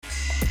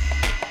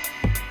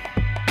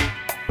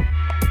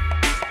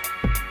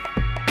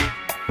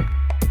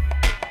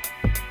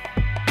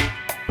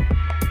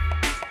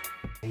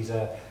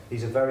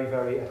He's a very,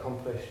 very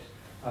accomplished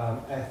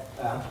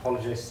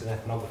anthropologist and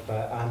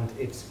ethnographer, and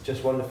it's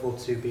just wonderful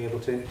to be able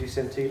to introduce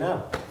him to you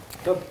now.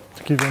 Doug.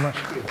 Thank you very much.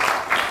 Thank you.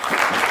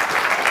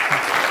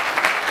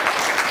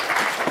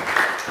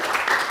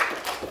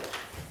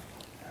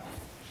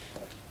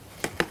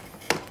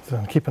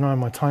 So keep an eye on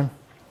my time.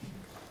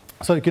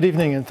 So good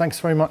evening, and thanks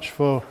very much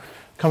for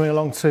coming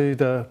along to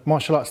the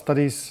Martial Arts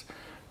Studies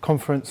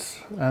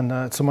conference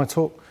and to my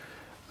talk.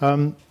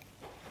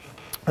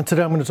 And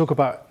today I'm going to talk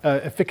about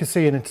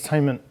efficacy and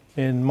entertainment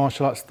in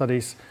martial arts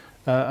studies,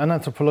 an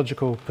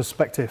anthropological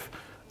perspective.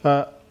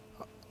 I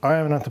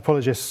am an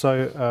anthropologist,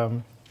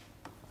 so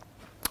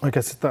I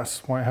guess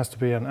that's why it has to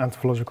be an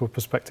anthropological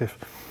perspective.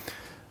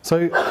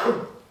 So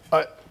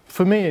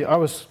for me,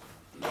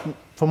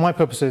 for my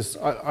purposes,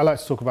 I like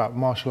to talk about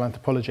martial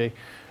anthropology,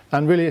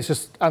 and really it's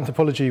just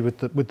anthropology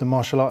with the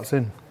martial arts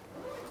in.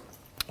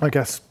 I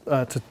guess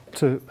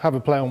to have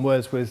a play on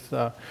words with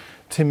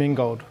Tim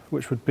Ingold,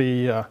 which would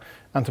be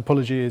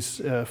anthropology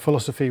is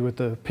philosophy with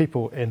the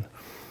people in.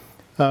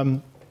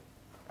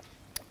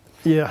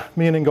 Yeah,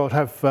 me and Ingold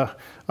have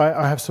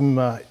I have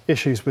some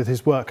issues with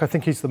his work. I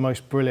think he's the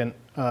most brilliant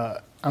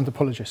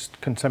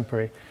anthropologist,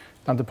 contemporary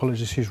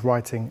anthropologist who's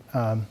writing,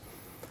 and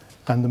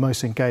the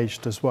most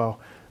engaged as well.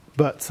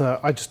 But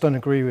I just don't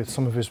agree with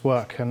some of his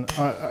work, and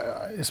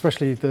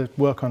especially the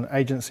work on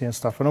agency and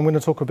stuff. And I'm going to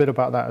talk a bit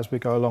about that as we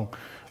go along.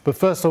 But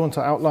first I want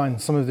to outline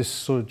some of this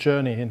sort of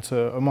journey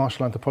into a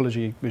martial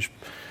anthropology, which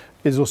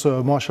is also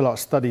a martial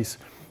arts studies.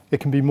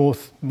 It can be more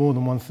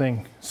than one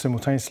thing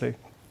simultaneously.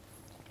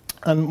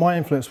 And my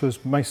influence was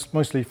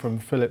mostly from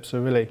Philip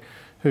Zerilli,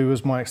 who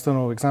was my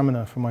external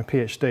examiner for my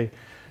PhD,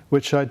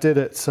 which I did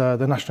at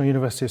the National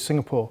University of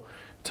Singapore,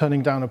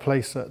 turning down a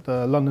place at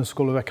the London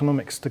School of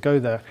Economics to go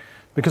there,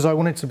 because I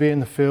wanted to be in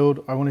the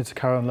field. I wanted to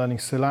carry on learning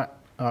Silat.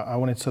 I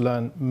wanted to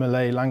learn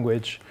Malay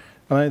language,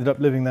 and I ended up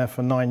living there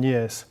for 9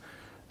 years.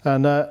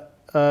 And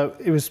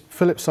it was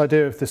Philip's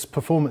idea of this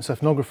performance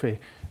ethnography,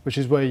 which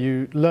is where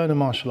you learn a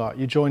martial art,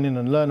 you join in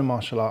and learn a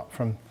martial art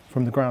from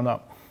the ground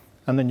up,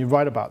 and then you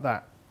write about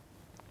that.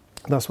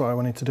 That's what I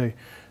wanted to do.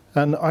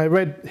 And I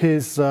read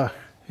his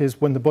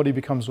When the Body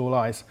Becomes All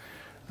Eyes.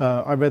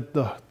 I read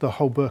the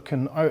whole book,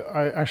 and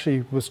I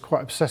actually was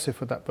quite obsessive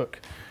with that book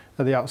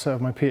at the outset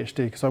of my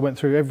PhD, because I went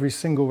through every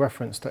single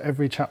reference to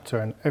every chapter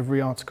and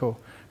every article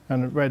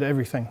and read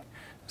everything.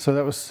 So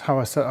that was how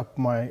I set up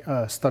my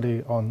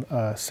study on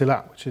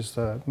Silat, which is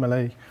the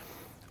Malay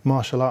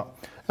martial art.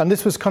 And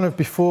this was kind of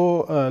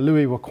before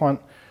Luc Wacquant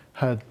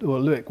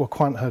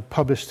had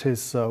published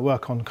his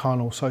work on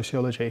carnal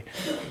sociology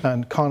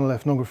and carnal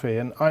ethnography.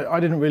 And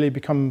I didn't really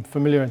become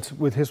familiar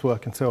with his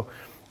work until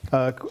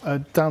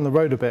down the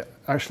road a bit,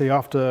 actually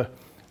after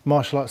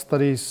martial arts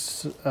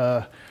studies,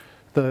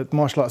 the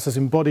martial arts as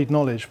embodied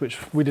knowledge, which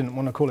we didn't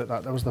want to call it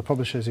that. That was the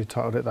publishers who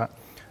titled it that.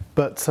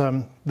 But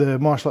the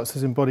martial arts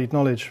as embodied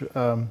knowledge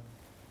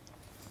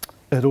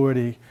had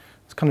already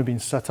kind of been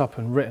set up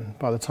and written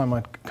by the time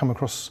I'd come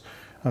across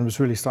and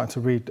was really starting to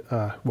read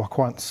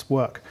Wacquant's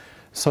work.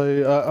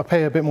 So I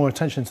pay a bit more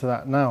attention to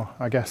that now,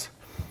 I guess.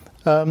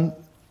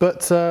 But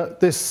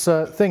this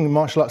thing,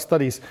 martial arts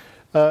studies,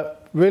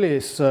 really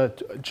is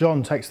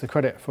John takes the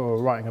credit for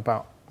writing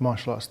about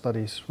martial arts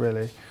studies,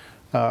 really.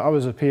 I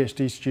was a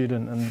PhD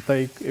student, and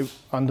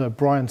under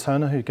Brian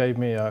Turner, who gave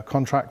me a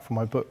contract for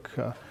my book,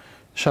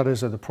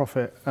 Shadows of the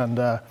Prophet,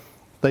 and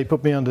they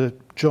put me under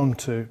John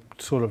to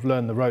sort of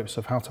learn the ropes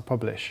of how to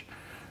publish.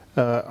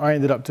 I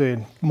ended up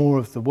doing more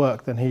of the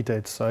work than he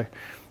did, so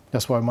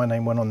that's why my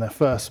name went on there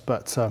first,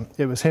 but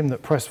it was him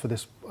that pressed for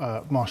this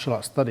martial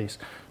arts studies.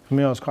 For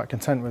me, I was quite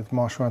content with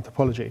martial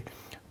anthropology.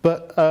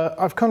 But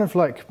I've kind of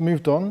like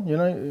moved on, you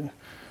know,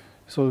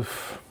 sort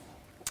of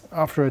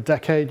after a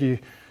decade,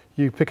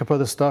 you pick up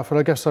other stuff, and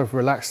I guess I've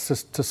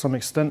relaxed to some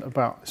extent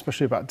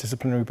especially about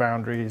disciplinary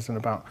boundaries and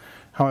about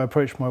how I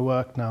approach my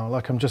work now.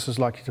 Like, I'm just as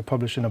likely to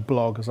publish in a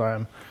blog as I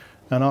am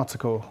an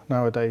article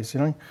nowadays, you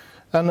know.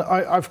 And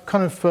I've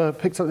kind of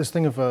picked up this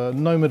thing of a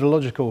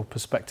nomadological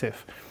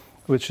perspective,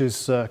 which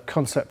is a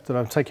concept that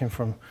I'm taking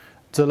from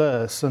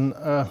Deleuze and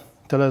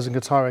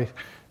Guattari.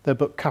 Their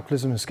book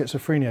Capitalism and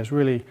Schizophrenia is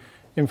really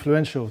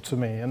influential to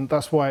me, and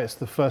that's why it's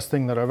the first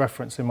thing that I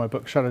reference in my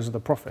book Shadows of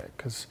the Prophet,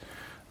 because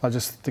I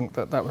just think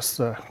that was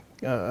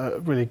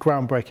really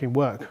groundbreaking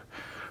work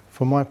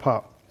for my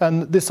part.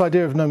 And this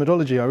idea of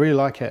nomadology, I really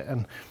like it,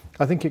 and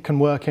I think it can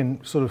work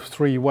in sort of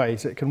three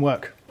ways. It can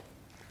work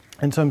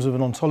in terms of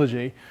an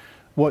ontology,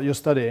 what you're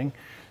studying.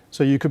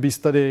 So you could be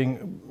studying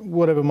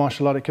whatever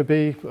martial art it could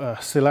be,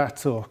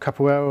 Silat or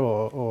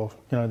Capoeira, or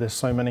you know, there's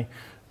so many.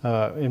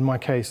 In my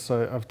case,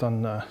 I've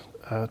done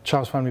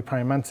Charles Family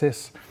Praying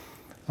Mantis.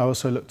 I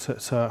also looked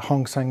at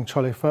Hong Seng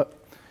Chole Phut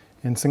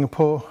in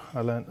Singapore. I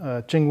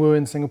learned Jing Wu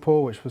in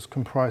Singapore, which was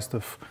comprised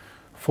of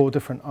 4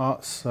 different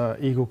arts,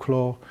 Eagle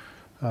Claw,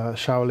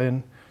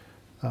 Shaolin,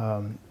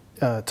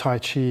 Tai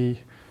Chi,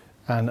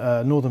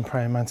 and Northern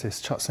Praying Mantis,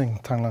 Chat Sing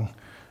Tang Lang.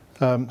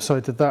 So I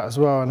did that as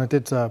well, and I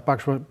did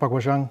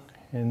Bagwazhang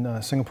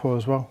in Singapore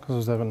as well, because I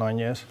was there for 9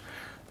 years,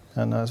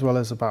 and as well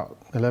as about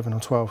 11 or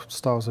 12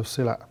 styles of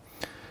Silat.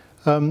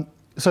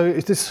 So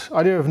this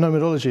idea of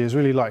nomadology is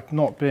really like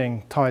not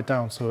being tied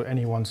down to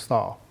any one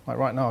style. Like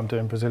right now I'm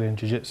doing Brazilian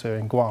Jiu-Jitsu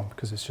in Guam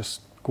because it's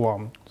just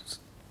Guam, it's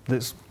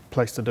this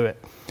place to do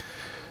it.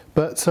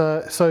 But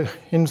so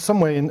in some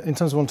way, in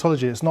terms of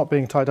ontology, it's not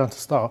being tied down to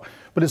style,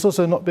 but it's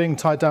also not being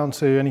tied down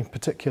to any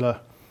particular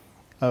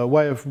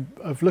way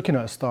of looking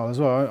at a style as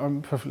well.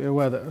 I'm perfectly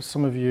aware that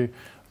some of you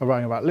are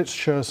writing about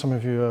literature, some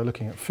of you are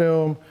looking at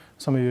film,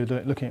 some of you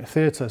are looking at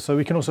theatre. So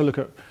we can also look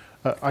at,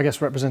 I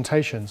guess,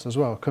 representations as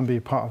well, can be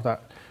part of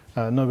that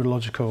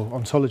nomadological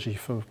ontology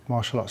for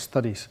martial arts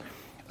studies.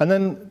 And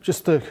then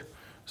just to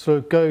sort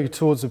of go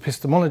towards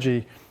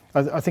epistemology,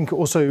 I think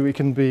also we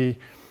can be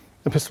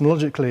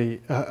epistemologically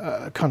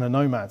kind of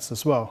nomads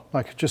as well.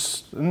 Like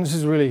just, and this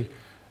is really,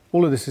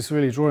 all of this is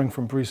really drawing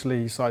from Bruce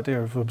Lee's idea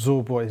of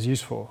absorb what is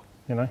useful,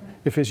 you know?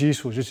 If it's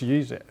useful, just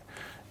use it,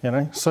 you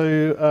know?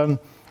 So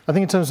I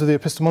think in terms of the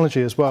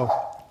epistemology as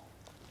well,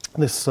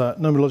 this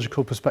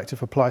nomadological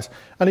perspective applies,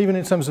 and even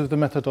in terms of the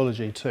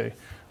methodology too.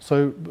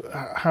 So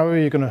how are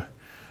you going to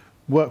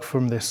work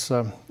from this?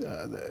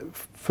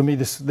 For me,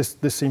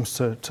 this seems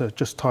to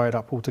just tie it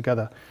up all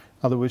together,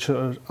 which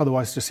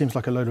otherwise just seems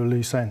like a load of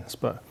loose ends.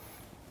 But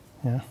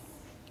yeah.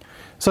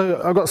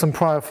 So I've got some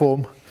prior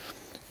form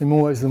in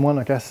more ways than one,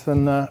 I guess.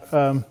 And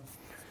the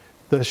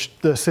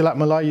Silat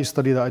Melayu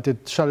study that I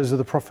did, Shadows of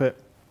the Prophet,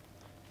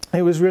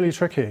 it was really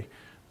tricky.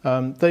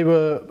 They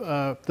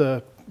were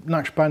the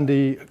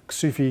Naqshbandi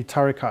Sufi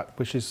Tariqat,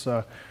 which is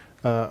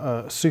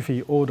a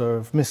Sufi order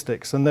of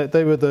mystics, and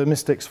they were the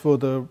mystics for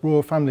the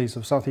royal families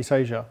of Southeast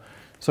Asia.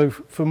 So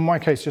for my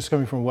case, just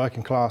coming from a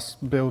working class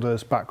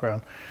builder's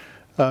background,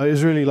 it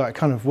was really like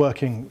kind of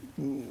working,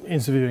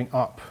 interviewing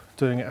up,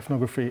 doing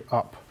ethnography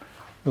up,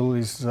 all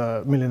these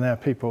millionaire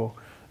people.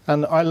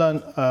 And I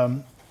learned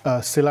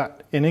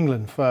Silat in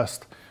England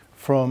first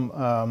from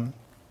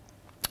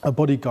a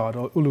bodyguard,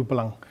 or Ulu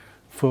Balang,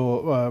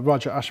 for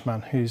Raja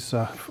Ashman, who's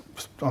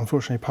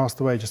unfortunately passed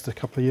away just a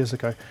couple of years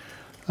ago.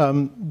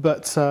 And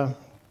I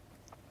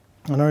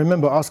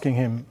remember asking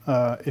him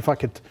if I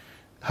could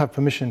have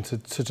permission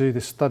to do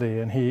this study,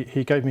 and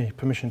he gave me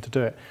permission to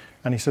do it.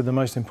 And he said the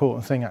most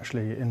important thing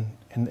actually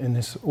in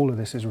this, all of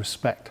this, is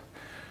respect.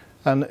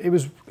 And it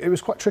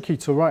was quite tricky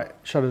to write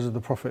Shadows of the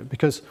Prophet,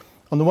 because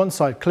on the one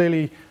side,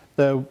 clearly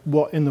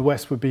what in the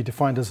West would be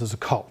defined as a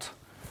cult.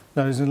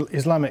 Now, there's an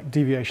Islamic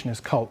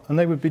deviationist cult, and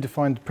they would be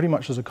defined pretty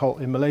much as a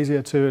cult in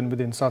Malaysia too, and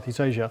within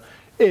Southeast Asia,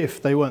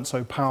 if they weren't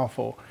so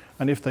powerful,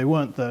 and if they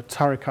weren't the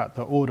tariqat,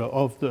 the order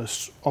of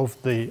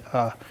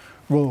the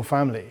royal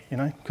family, you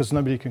know, because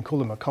nobody can call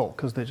them a cult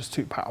because they're just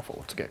too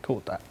powerful to get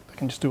called that. They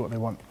can just do what they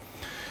want.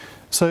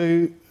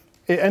 So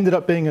it ended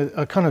up being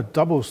a kind of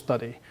double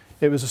study.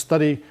 It was a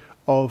study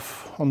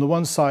of, on the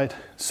one side,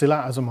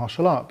 Silat as a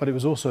martial art, but it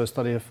was also a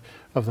study of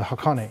the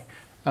Haqqani.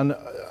 And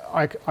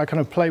I kind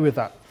of play with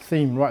that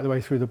theme right the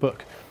way through the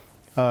book,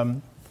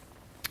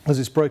 as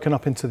it's broken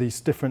up into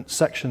these different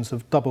sections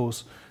of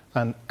doubles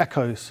and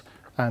echoes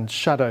and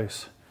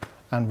shadows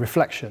and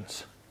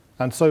reflections.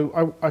 And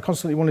so I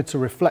constantly wanted to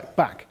reflect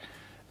back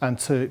and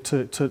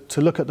to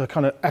look at the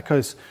kind of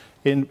echoes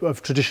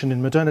of tradition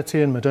in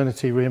modernity, and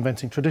modernity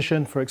reinventing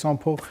tradition, for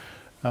example,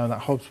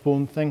 that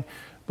Hobsbawm thing,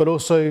 but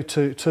also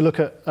to look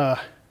at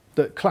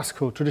the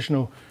classical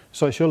traditional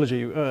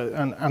sociology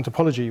and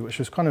anthropology, which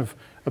was kind of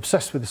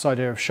obsessed with this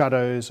idea of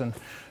shadows. And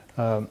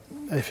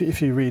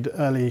if you read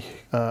early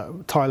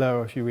Tyler,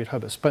 or if you read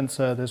Herbert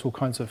Spencer, there's all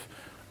kinds of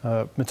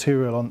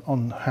material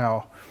on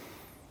how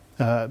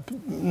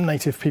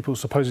native people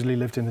supposedly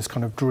lived in this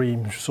kind of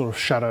dream sort of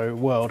shadow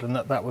world, and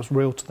that was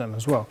real to them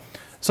as well.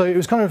 So it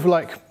was kind of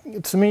like,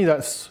 to me,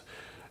 that's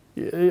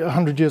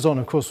 100 years on.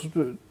 Of course,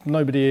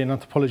 nobody in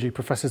anthropology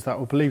professes that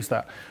or believes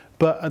that,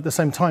 but at the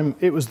same time,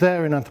 it was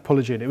there in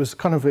anthropology, and it was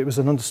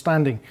an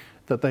understanding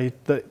that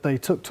they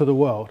took to the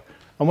world.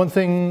 And one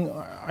thing,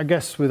 I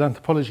guess, with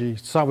anthropology,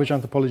 salvage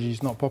anthropology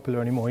is not popular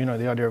anymore. You know,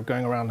 the idea of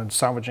going around and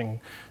salvaging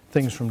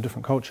things from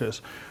different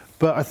cultures.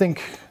 But I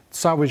think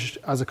salvage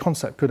as a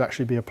concept could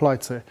actually be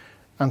applied to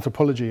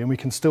anthropology, and we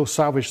can still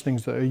salvage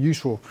things that are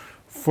useful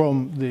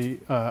from the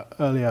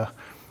earlier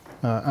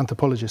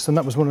anthropologists. And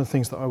that was one of the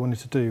things that I wanted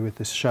to do with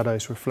this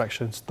shadows,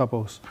 reflections,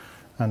 doubles,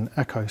 and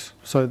echoes.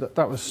 So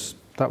that was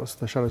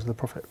the Shadows of the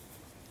Prophet.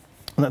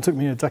 And that took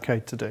me a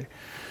decade to do.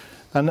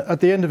 And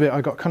at the end of it,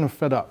 I got kind of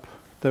fed up.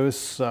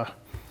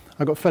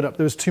 I got fed up.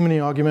 There was too many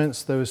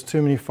arguments. There was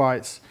too many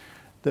fights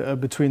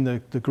between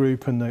the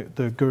group and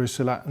the Guru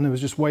Silat, and there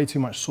was just way too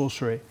much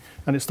sorcery.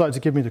 And it started to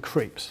give me the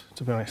creeps,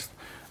 to be honest.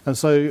 And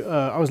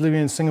so I was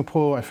living in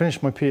Singapore. I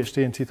finished my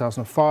PhD in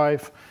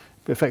 2005,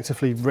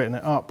 effectively written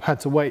it up, had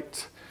to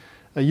wait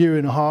a year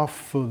and a half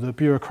for the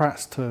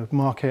bureaucrats to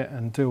mark it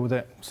and deal with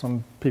it.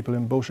 Some people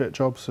in bullshit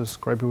jobs, as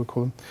Graeber would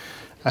call them.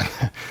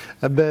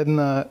 And then,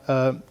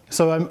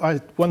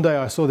 one day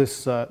I saw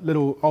this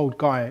little old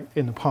guy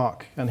in the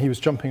park, and he was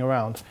jumping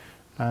around,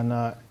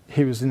 and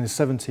he was in his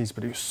 70s,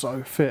 but he was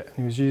so fit, and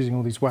he was using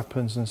all these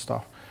weapons and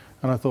stuff.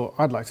 And I thought,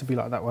 I'd like to be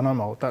like that when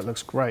I'm old. That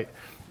looks great.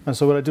 And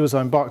so what I did was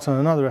I embarked on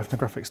another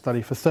ethnographic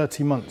study for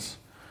 30 months.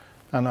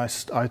 And I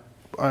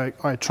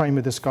I trained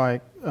with this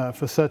guy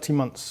for 30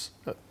 months,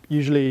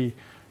 usually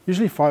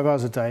 5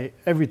 hours a day,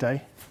 every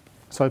day.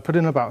 So I put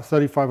in about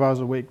 35 hours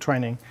a week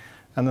training,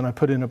 and then I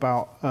put in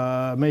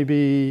about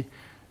maybe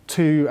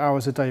 2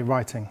 hours a day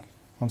writing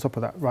on top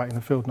of that, writing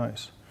the field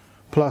notes,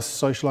 plus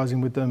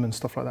socializing with them and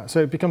stuff like that.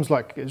 So it becomes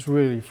like, it's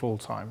really full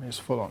time, it's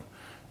full on.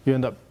 You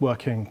end up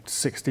working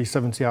 60,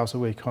 70 hours a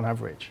week on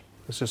average.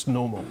 It's just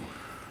normal,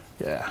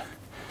 yeah.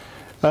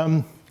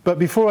 But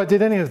before I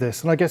did any of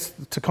this, and I guess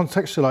to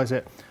contextualize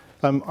it,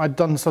 I'd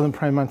done Southern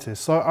Praying Mantis.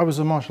 So I was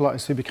a martial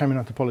artist who became an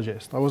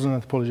anthropologist. I wasn't an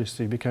anthropologist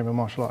who became a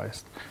martial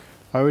artist.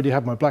 I already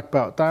had my black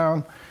belt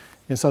down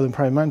in Southern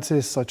Praying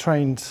Mantis. I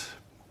trained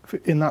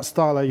in that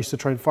style. I used to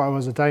train 5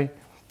 hours a day.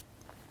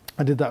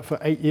 I did that for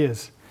 8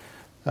 years.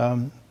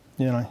 You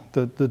know,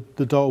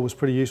 the doll was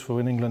pretty useful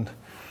in England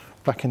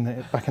back in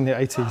the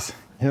 80s.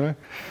 You know,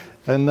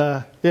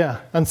 and yeah,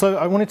 and so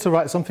I wanted to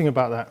write something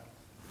about that,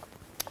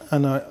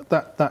 and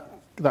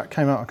that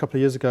came out a couple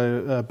of years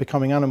ago,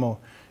 Becoming Animal,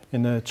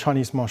 in the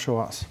Chinese martial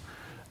arts,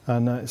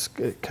 and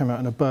it came out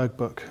in a Berg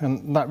book,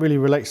 and that really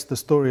relates to the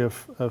story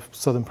of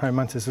Southern Praying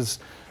Mantis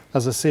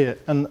as I see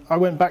it. And I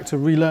went back to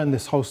relearn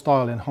this whole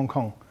style in Hong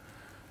Kong.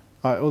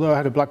 Although I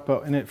had a black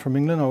belt in it from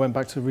England, I went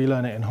back to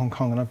relearn it in Hong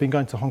Kong, and I've been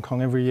going to Hong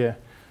Kong every year.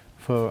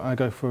 I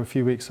go for a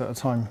few weeks at a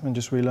time and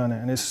just relearn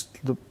it, and it's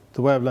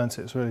the way I've learnt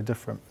it is really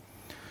different.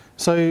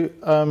 So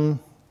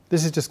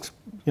this is just,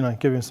 you know,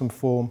 giving some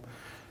form.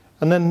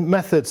 And then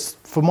methods.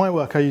 For my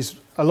work, I use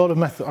a lot of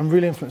methods. I'm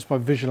really influenced by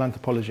visual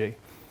anthropology,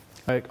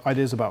 like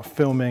ideas about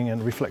filming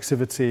and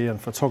reflexivity and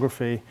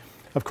photography,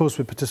 of course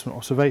with participant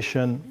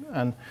observation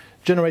and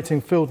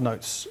generating field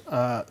notes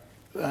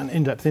and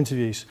in-depth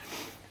interviews.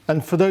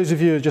 And for those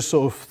of you who are just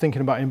sort of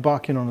thinking about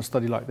embarking on a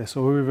study like this,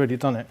 or who've already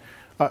done it,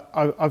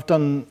 I've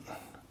done,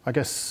 I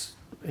guess,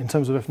 in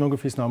terms of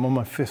ethnographies now, I'm on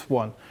my 5th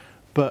one.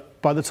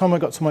 But by the time I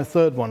got to my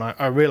 3rd one,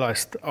 I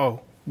realized,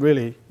 oh,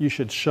 really, you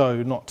should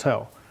show, not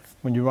tell,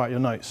 when you write your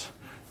notes.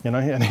 You know,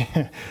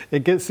 and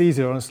it gets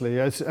easier, honestly.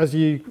 As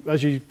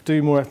you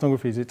do more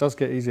ethnographies, it does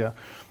get easier.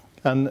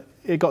 And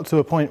it got to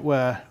a point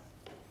where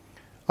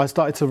I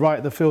started to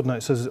write the field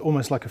notes as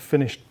almost like a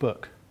finished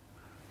book,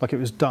 like it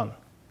was done.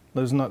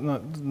 There's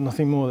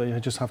nothing more that you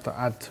just have to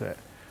add to it.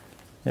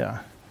 Yeah.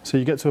 So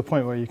you get to a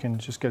point where you can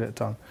just get it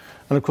done.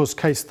 And of course,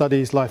 case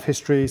studies, life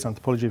histories,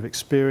 anthropology of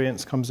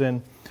experience comes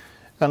in.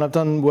 And I've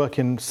done work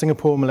in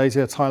Singapore,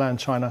 Malaysia, Thailand,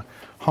 China,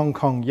 Hong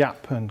Kong,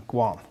 Yap, and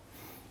Guam.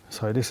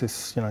 So this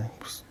is, you know,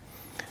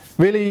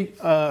 really,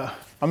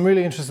 I'm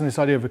really interested in this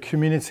idea of a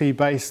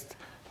community-based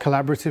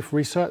collaborative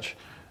research.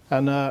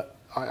 And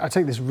I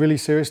take this really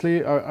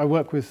seriously. I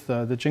work with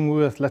the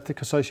Jingwu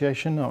Athletic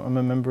Association. I'm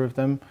a member of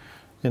them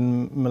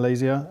in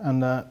Malaysia.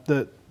 And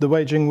the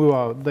way Jingwu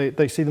are,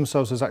 they see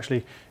themselves as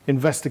actually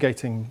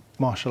investigating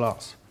martial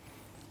arts.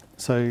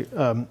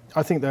 So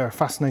I think they're a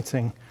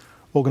fascinating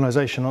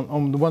organization.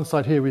 On the one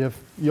side here, we have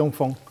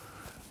Yongfeng.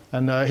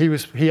 And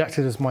he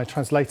acted as my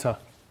translator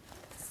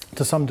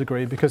to some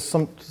degree, because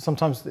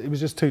sometimes it was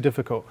just too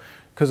difficult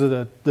because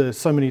of the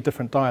so many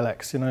different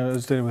dialects. You know, I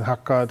was dealing with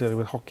Hakka, dealing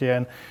with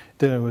Hokkien,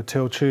 dealing with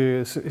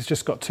Teochew. It's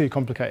just got too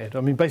complicated. I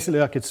mean, basically,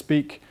 I could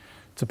speak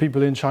to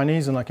people in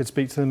Chinese and I could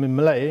speak to them in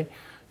Malay,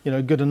 you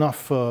know, good enough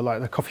for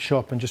like the coffee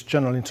shop and just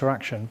general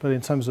interaction. But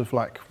in terms of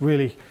like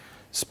really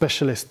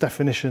specialist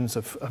definitions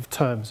of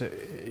terms,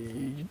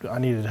 I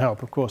needed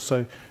help, of course.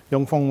 So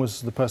Yongfeng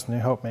was the person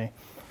who helped me.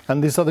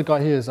 And this other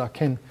guy here is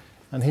Akin.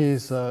 And he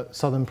is a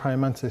Southern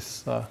Praying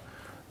Mantis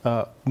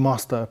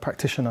master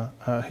practitioner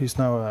who's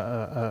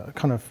now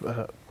kind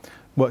of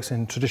works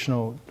in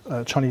traditional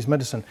Chinese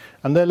medicine.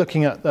 And they're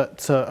looking at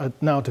that a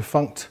now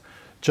defunct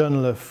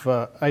Journal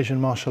of Asian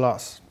Martial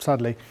Arts,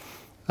 sadly.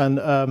 And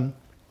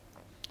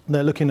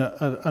they're looking at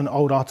an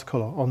old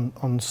article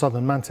on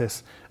Southern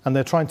Mantis. And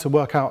they're trying to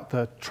work out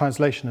the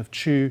translation of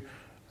Chu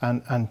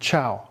and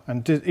Chow.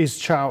 And is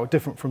Chow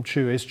different from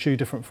Chu? Is Chu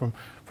different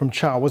from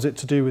Chow? Was it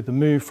to do with the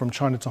move from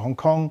China to Hong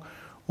Kong?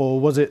 Or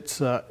was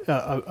it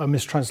a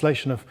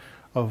mistranslation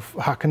of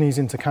Hakkanese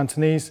into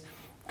Cantonese?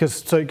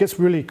 So it gets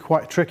really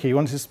quite tricky.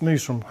 Once it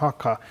moves from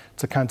Hakka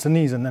to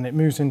Cantonese and then it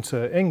moves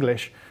into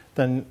English,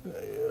 then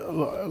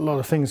a lot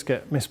of things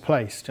get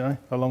misplaced, you know,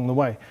 along the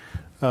way.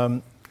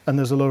 And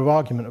there's a lot of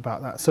argument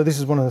about that. So this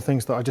is one of the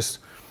things that I just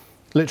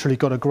literally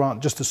got a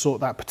grant just to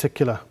sort that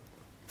particular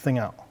thing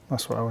out.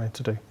 That's what I wanted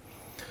to do.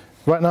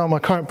 Right now, my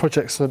current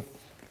projects are,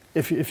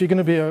 if you're going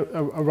to be a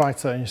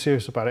writer and you're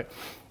serious about it,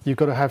 you've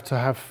got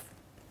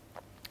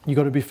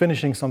to be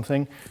finishing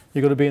something,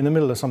 you've got to be in the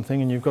middle of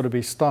something, and you've got to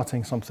be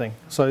starting something.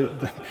 So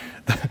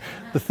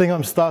the thing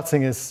I'm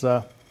starting is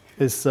I'm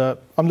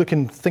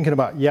thinking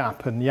about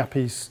Yap and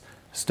Yapese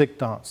stick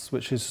dance,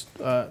 which is,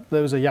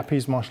 there was a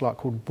Yapese martial art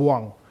called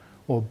Buang,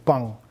 or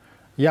Bung.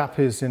 Yap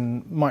is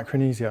in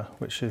Micronesia,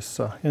 which is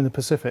in the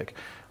Pacific.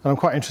 And I'm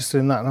quite interested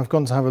in that, and I've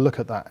gone to have a look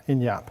at that in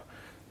Yap.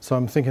 So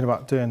I'm thinking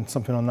about doing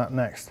something on that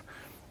next.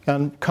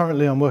 And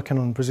currently I'm working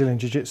on Brazilian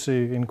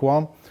Jiu-Jitsu in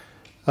Guam.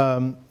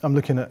 I'm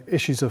looking at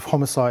issues of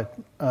homicide,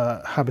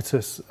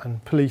 habitus,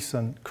 and police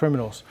and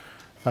criminals.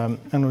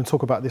 And we'll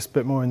talk about this a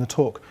bit more in the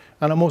talk.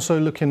 And I'm also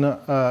looking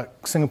at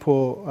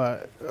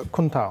Singapore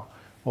Kuntao,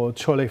 or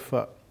Chole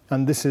Phut,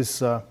 and this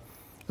is a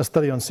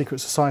study on secret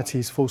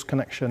societies, false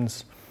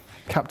connections,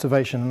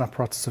 captivation and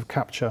apparatus of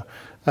capture.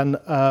 And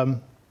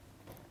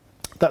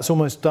that's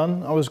almost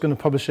done. I was going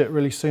to publish it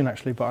really soon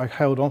actually, but I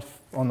held off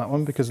on that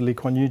one because Lee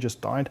Kuan Yew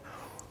just died.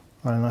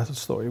 And I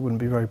just thought it wouldn't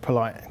be very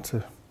polite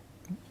to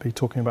be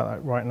talking about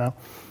that right now.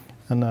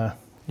 And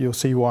you'll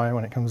see why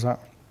when it comes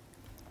out.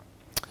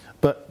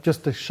 But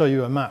just to show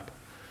you a map,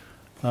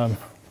 where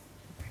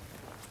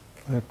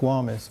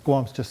Guam is.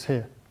 Guam's just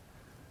here.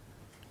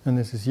 And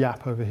this is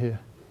Yap over here.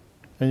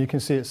 And you can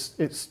see it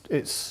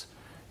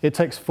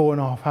takes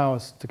 4.5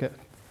 hours to get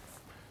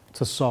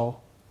to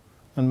Seoul,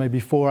 and maybe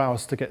 4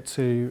 hours to get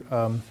to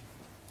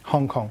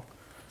Hong Kong.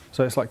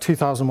 So it's like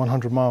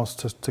 2,100 miles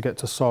to get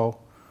to Seoul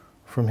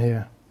from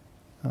here.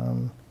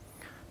 And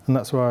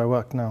that's where I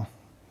work now.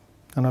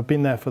 And I've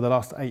been there for the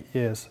last 8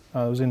 years.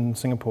 I was in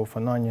Singapore for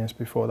 9 years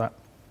before that.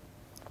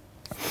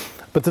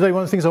 But today,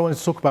 one of the things I wanted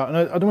to talk about, and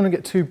I don't want to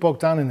get too bogged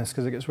down in this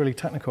because it gets really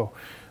technical,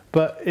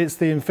 but it's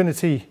the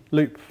infinity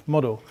loop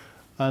model.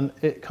 And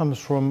it comes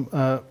from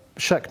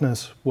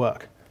Schechner's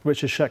work,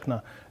 Richard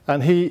Schechner.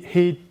 And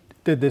he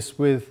did this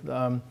with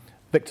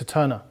Victor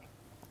Turner.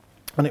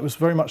 And it was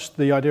very much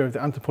the idea of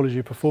the anthropology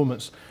of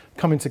performance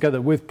coming together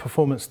with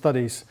performance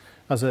studies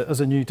as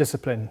a new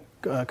discipline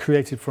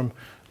created from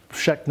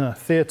Schechner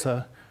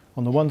theatre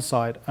on the one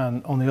side,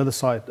 and on the other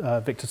side,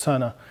 Victor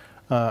Turner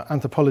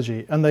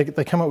anthropology. And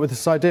they came up with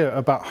this idea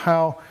about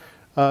how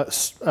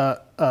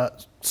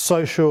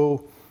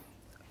social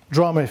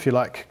drama, if you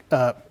like,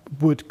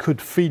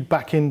 could feed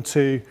back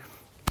into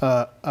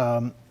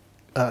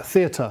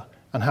theatre,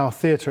 and how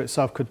theatre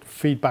itself could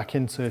feed back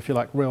into, if you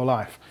like, real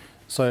life.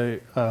 So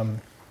there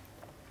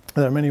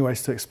are many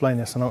ways to explain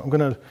this, and I'm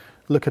going to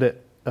look at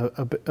it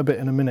a bit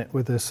in a minute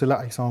with the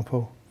Silat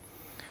example.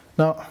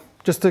 Now,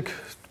 just to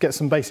get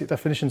some basic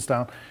definitions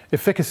down,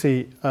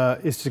 efficacy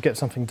is to get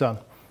something done.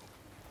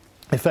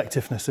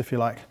 Effectiveness, if you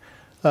like.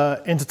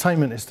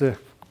 Entertainment is to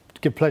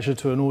give pleasure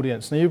to an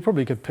audience. Now, you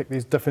probably could pick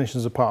these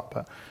definitions apart,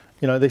 but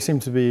they seem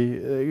to be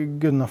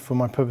good enough for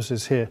my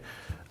purposes here.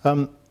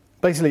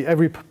 Basically,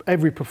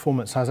 every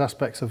performance has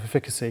aspects of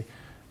efficacy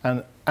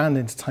and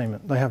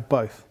entertainment. They have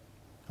both,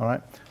 all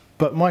right?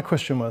 But my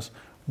question was,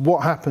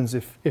 what happens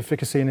if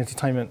efficacy and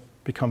entertainment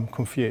become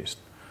confused?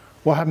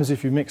 What happens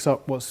if you mix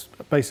up what's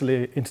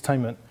basically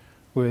entertainment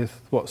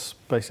with what's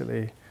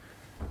basically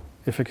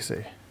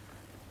efficacy,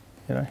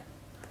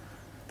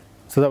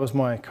 So that was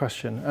my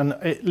question. And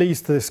it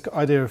leads to this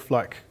idea of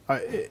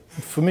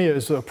for me, it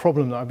was a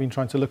problem that I've been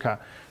trying to look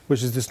at,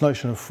 which is this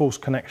notion of false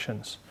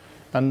connections.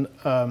 And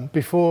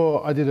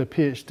before I did a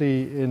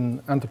PhD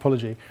in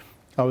anthropology,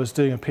 I was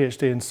doing a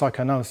PhD in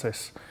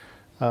psychoanalysis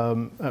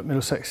at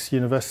Middlesex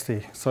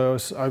University. So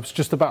I was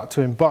just about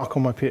to embark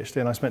on my PhD,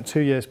 and I spent 2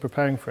 years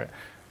preparing for it.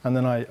 And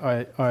then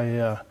I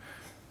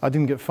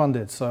didn't get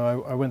funded,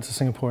 so I went to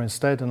Singapore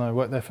instead, and I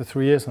worked there for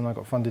 3 years, and I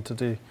got funded to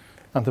do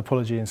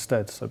anthropology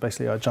instead. So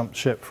basically, I jumped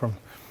ship from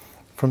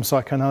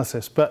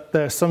psychoanalysis. But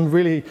there are some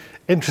really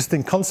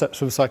interesting concepts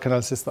from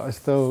psychoanalysis that I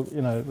still,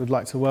 would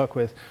like to work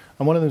with.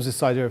 And one of them is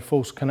this idea of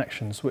false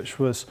connections, which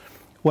was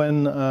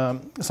when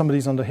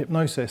somebody's under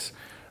hypnosis.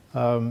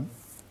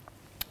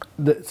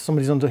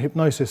 Somebody's under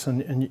hypnosis,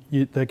 and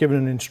they're given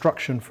an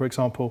instruction, for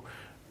example,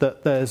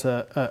 that there's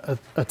a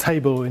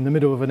table in the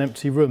middle of an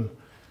empty room.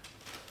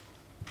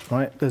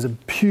 Right? There's a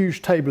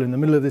huge table in the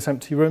middle of this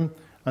empty room,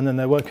 and then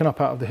they're woken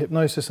up out of the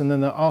hypnosis, and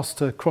then they're asked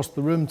to cross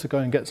the room to go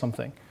and get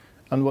something.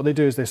 And what they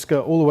do is they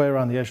skirt all the way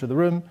around the edge of the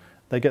room,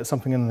 they get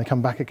something, and then they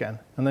come back again.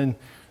 And then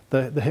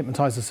the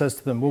hypnotizer says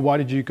to them, well, why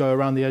did you go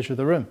around the edge of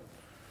the room?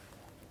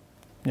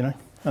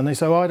 And they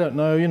say, well, I don't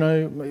know,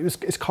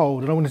 it's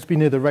cold, and I wanted to be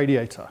near the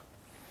radiator,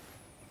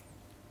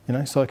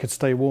 so I could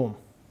stay warm,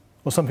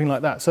 or something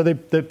like that. So they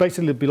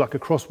basically be like a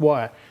cross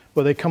wire,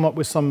 where they come up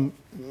with some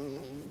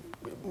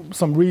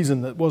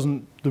reason that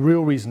wasn't the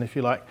real reason, if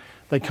you like.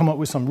 They come up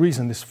with some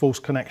reason, this false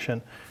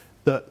connection,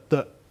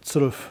 that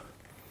sort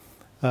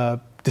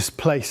of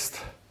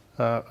displaced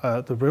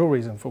the real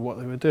reason for what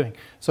they were doing.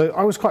 So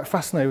I was quite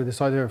fascinated with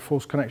this idea of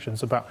false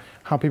connections, about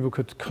how people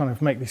could kind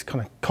of make these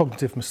kind of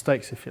cognitive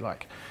mistakes, if you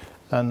like.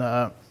 And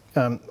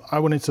I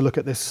wanted to look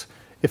at this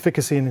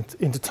efficacy in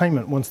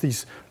entertainment. Once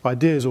these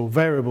ideas, or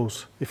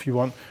variables, if you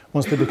want,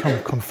 once they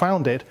become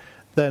confounded,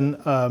 then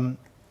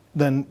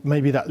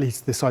maybe that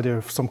leads to this idea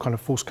of some kind of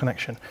false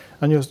connection.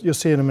 And you'll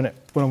see in a minute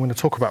what I'm going to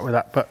talk about with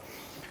that. But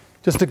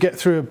just to get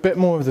through a bit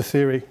more of the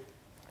theory,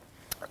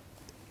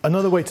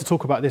 another way to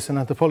talk about this in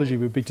anthropology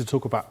would be to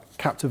talk about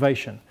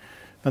captivation.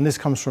 And this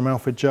comes from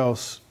Alfred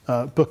Gell's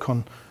book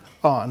on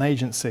art and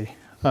agency.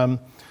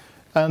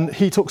 And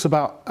he talks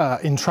about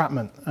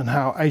entrapment, and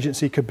how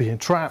agency could be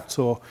entrapped,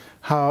 or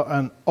how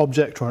an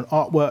object or an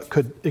artwork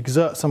could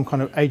exert some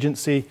kind of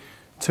agency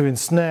to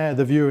ensnare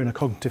the viewer in a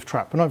cognitive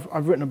trap. And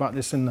I've written about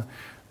this in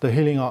the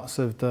healing arts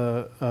of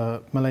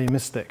the Malay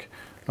mystic,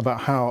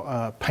 about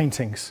how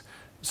paintings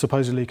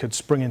supposedly could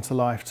spring into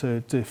life to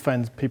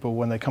defend people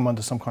when they come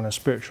under some kind of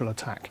spiritual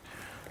attack.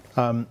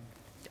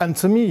 And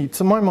to me,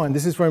 to my mind,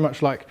 this is very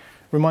much like,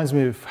 reminds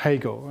me of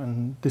Hegel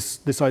and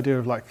this idea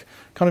of like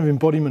kind of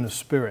embodiment of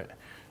spirit.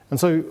 And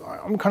so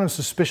I'm kind of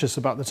suspicious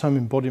about the term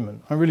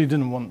embodiment. I really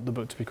didn't want the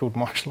book to be called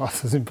Martial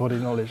Arts as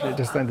Embodied Knowledge. It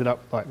just ended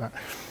up like that.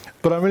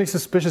 But I'm really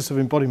suspicious of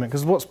embodiment,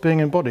 because what's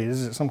being embodied?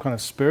 Is it some kind of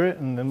spirit?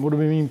 And then what do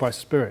we mean by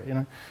spirit? You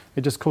know,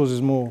 it just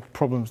causes more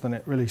problems than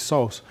it really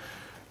solves.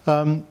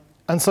 And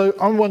so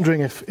I'm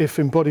wondering if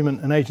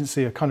embodiment and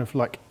agency are kind of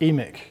like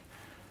emic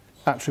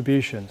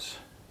attributions,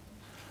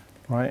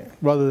 right?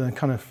 Rather than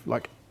kind of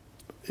like,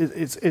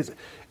 it's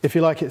if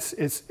you like, it's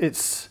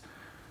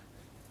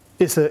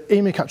an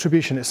emic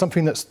attribution. It's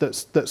something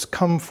that's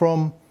come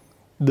from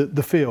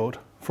the field,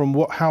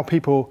 from how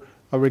people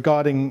are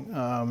regarding,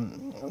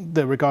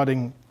 they're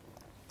regarding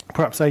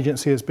perhaps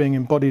agency as being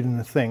embodied in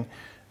a thing,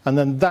 and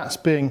then that's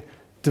being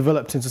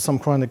developed into some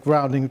kind of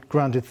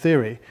grounded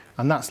theory,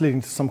 and that's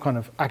leading to some kind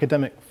of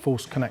academic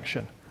false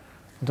connection.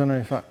 I don't know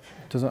if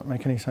does that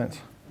make any sense?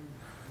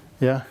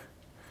 Yeah?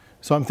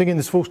 So I'm thinking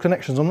there's false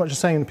connections. I'm not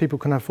just saying that people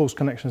can have false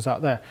connections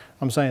out there.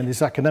 I'm saying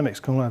these academics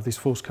can have these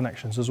false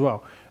connections as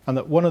well. And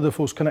that one of the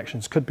false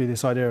connections could be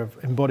this idea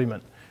of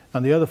embodiment,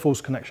 and the other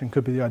false connection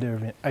could be the idea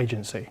of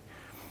agency.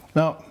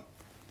 Now,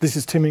 this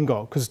is Tim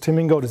Ingold, because Tim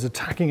Ingold is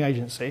attacking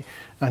agency,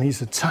 and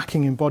he's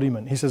attacking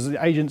embodiment. He says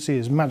the agency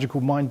is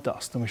magical mind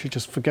dust, and we should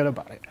just forget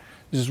about it.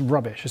 This is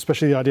rubbish,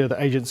 especially the idea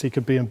that agency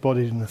could be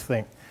embodied in a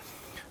thing.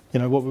 You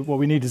know, what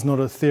we need is not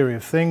a theory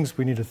of things,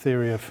 we need a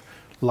theory of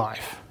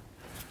life,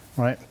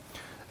 right?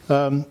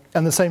 And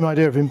the same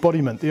idea of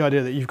embodiment, the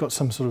idea that you've got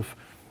some sort of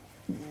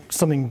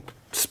something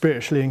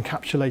spiritually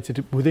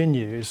encapsulated within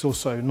you, is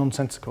also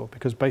nonsensical,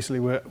 because basically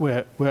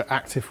we're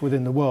active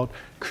within the world,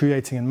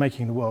 creating and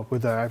making the world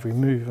with our every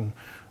move and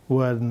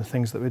word and the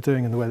things that we're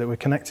doing and the way that we're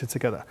connected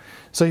together.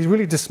 So he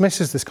really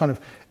dismisses this kind of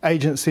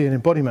agency and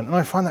embodiment, and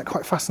I find that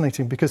quite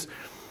fascinating, because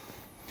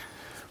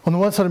on the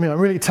one side of me, I'm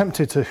really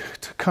tempted to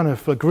kind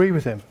of agree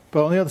with him,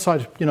 but on the other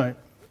side, you know,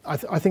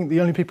 I think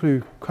the only people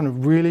who kind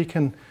of really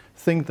can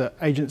think that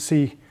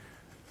agency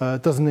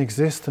doesn't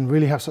exist and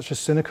really have such a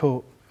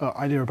cynical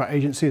idea about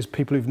agency is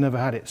people who've never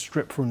had it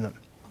stripped from them.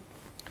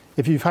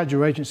 If you've had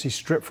your agency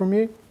stripped from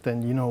you,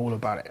 then you know all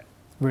about it,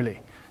 really.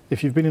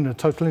 If you've been in a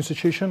total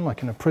institution,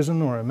 like in a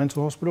prison or a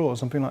mental hospital or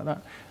something like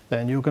that,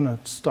 then you're going to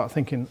start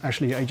thinking,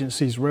 actually,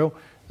 agency is real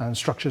and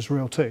structure is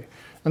real too.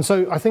 And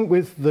so I think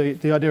with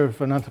the idea of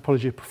an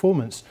anthropology of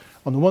performance,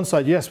 on the one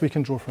side, yes, we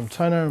can draw from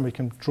Turner and we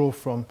can draw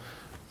from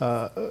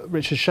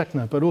Richard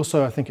Schechner, but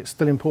also I think it's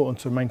still important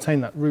to maintain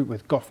that root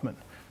with Goffman,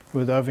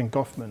 with Irving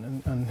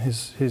Goffman and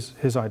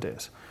his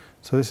ideas.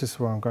 So this is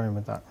where I'm going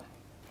with that.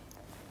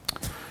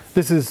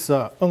 This is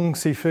Ung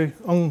Sifu,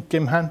 Ung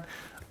Kim Han.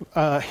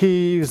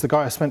 He is the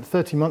guy I spent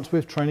 30 months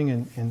with training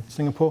in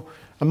Singapore,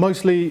 and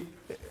mostly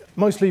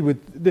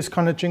with this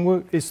kind of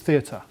Jingwu is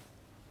theatre.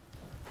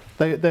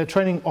 They're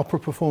training opera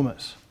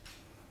performers.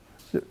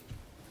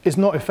 It's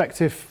not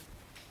effective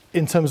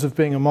in terms of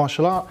being a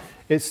martial art.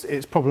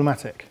 It's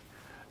problematic.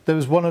 There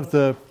was one of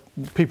the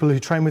people who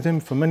trained with him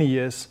for many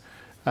years,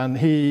 and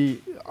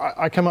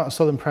I came out of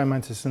Southern Praying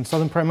Mantis, and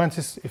Southern Praying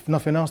Mantis, if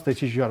nothing else, they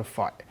teach you how to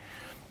fight.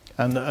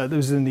 And it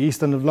was in the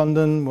East End of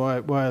London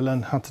where I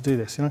learned how to do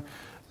this, you know.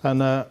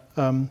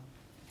 And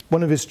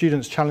one of his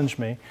students challenged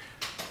me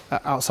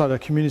outside a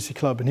community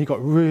club, and he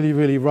got really,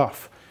 really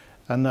rough.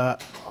 And I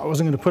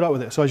wasn't going to put up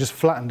with it, so I just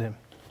flattened him.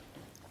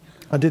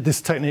 I did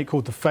this technique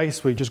called the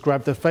face, where you just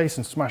grab their face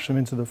and smash them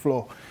into the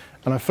floor.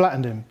 And I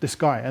flattened him, this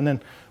guy. And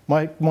then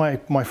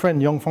my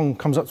friend Yong Fong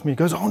comes up to me and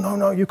goes, "Oh,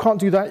 no, you can't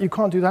do that, you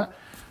can't do that."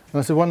 And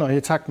I said, "Why not? He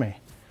attacked me." And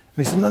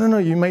he said, No,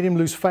 you made him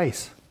lose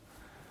face.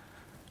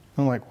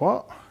 I'm like,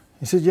 "What?"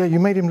 He said, "Yeah, you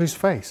made him lose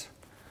face."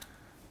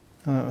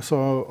 So,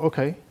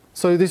 okay.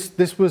 So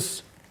this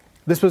was,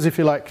 if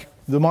you like,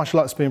 the martial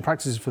arts being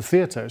practiced for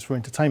theatre, it's for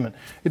entertainment.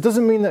 It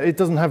doesn't mean that it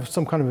doesn't have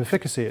some kind of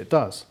efficacy, it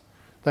does.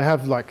 They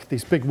have like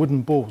these big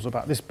wooden balls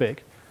about this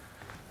big.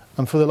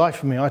 And for the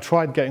life of me, I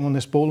tried getting on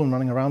this ball and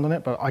running around on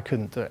it, but I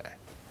couldn't do it.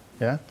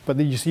 Yeah? But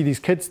then you see these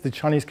kids, the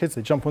Chinese kids,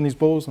 they jump on these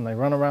balls and they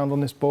run around on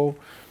this ball,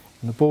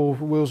 and the ball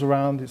wheels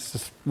around. It's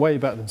just way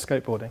better than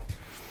skateboarding.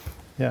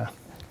 Yeah.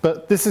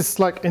 But this is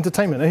like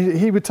entertainment.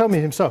 He would tell me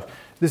himself,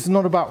 this is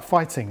not about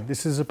fighting.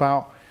 This is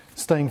about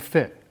staying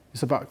fit.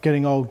 It's about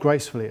getting old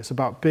gracefully. It's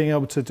about being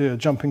able to do a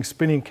jumping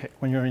spinning kick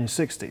when you're in your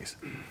 60s.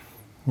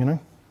 You know?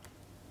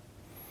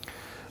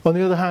 On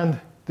the other hand,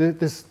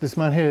 this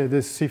man here,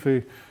 this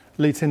Sifu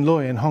Lee Tin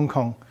Loy in Hong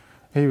Kong,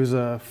 he was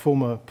a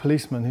former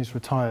policeman who's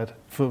retired.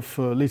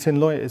 For Lee Tin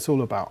Loy, it's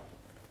all about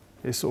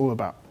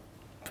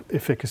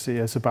efficacy.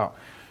 It's about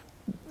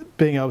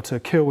being able to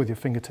kill with your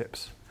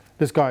fingertips.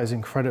 This guy is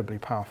incredibly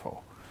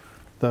powerful.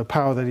 The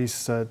power that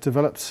he's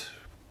developed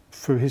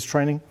through his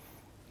training.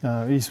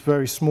 He's a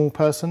very small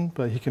person,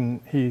 but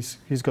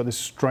he's got this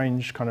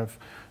strange kind of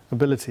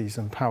abilities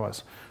and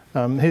powers.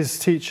 His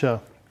teacher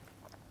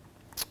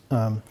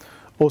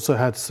also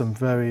had some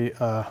very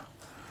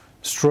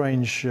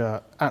strange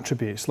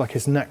attributes, like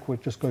his neck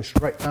would just go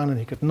straight down and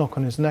he could knock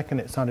on his neck and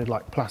it sounded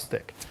like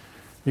plastic.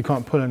 You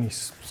can't pull any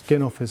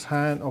skin off his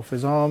hand, off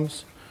his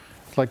arms.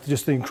 It's like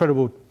just the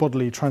incredible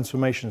bodily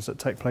transformations that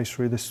take place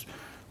through this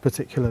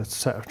particular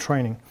set of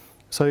training.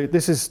 So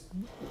these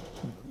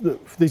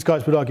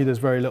guys would argue there's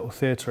very little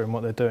theatre in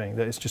what they're doing,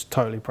 that it's just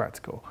totally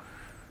practical.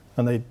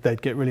 And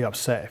they'd get really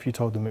upset if you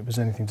told them it was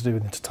anything to do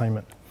with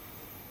entertainment.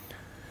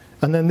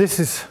 And then this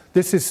is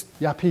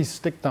Yapese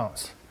stick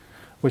dance,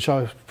 which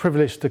I was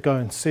privileged to go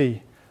and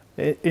see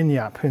in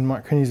Yap, in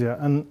Micronesia.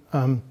 And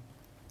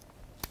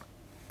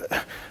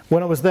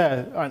when I was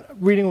there,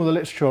 reading all the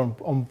literature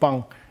on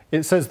Bung,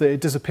 it says that it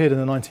disappeared in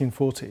the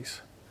 1940s,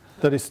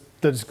 that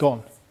it's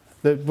gone.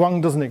 That Bung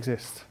doesn't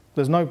exist.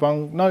 There's no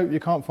Bung, no, you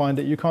can't find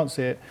it, you can't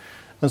see it.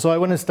 And so I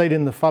went and stayed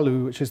in the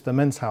Falu, which is the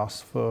men's house,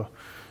 for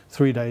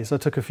 3 days. I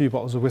took a few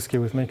bottles of whiskey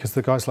with me because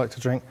the guys like to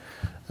drink.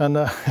 And,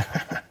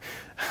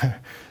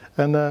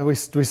 we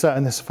sat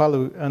in this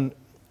Falu, and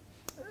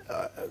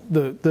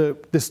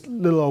this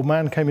little old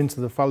man came into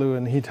the Falu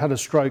and he'd had a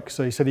stroke,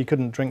 so he said he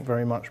couldn't drink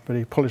very much, but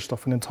he polished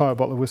off an entire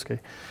bottle of whiskey.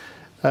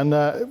 And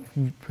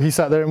he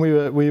sat there and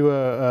we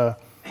were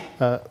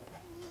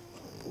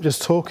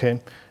just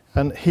talking,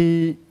 and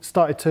he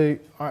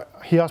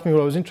he asked me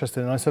what I was interested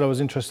in, and I said I was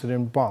interested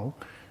in Bung,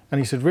 and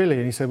he said, really?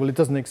 And he said, well, it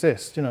doesn't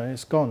exist, you know,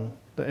 it's gone,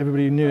 that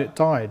everybody knew it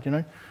died, you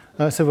know.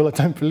 And I said, well, I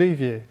don't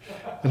believe you.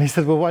 And he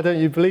said, well, why don't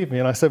you believe me?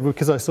 And I said, well,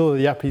 because I saw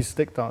the Yapese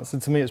stick dance,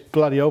 and to me it's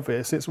bloody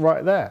obvious, it's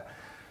right there.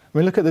 I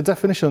mean, look at the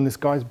definition on this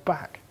guy's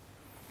back.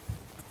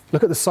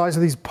 Look at the size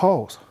of these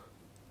poles.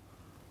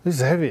 This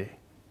is heavy.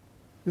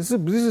 This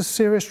is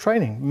serious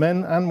training,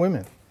 men and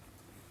women.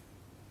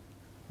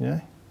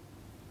 Yeah?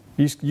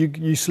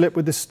 You slip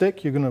with this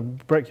stick, you're going to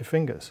break your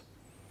fingers.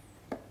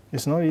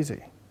 It's not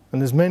easy.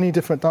 And there's many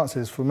different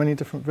dances for many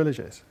different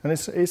villages. And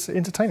it's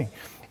entertaining.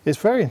 It's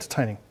very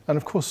entertaining. And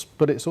of course,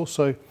 but it's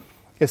also,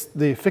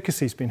 the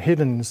efficacy's been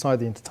hidden inside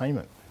the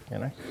entertainment, you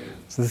know?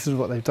 So this is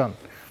what they've done.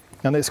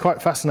 And it's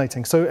quite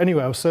fascinating. So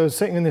anyway, I was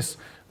sitting in this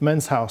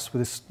men's house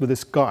with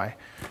this guy,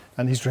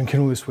 and he's drinking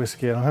all this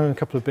whiskey, and I'm having a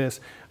couple of beers.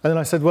 And then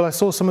I said, well, I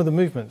saw some of the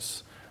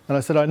movements. And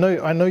I said, I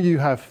know you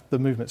have the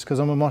movements because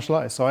I'm a martial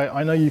artist, so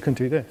I know you can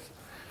do this.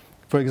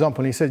 For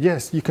example, and he said,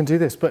 yes, you can do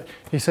this. But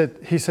he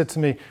said to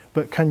me,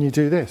 but can you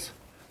do this?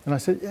 And I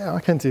said, yeah,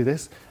 I can do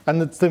this.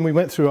 And then we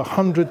went through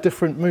 100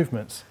 different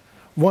movements,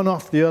 one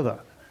after the other,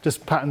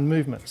 just pattern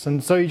movements.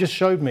 And so he just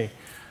showed me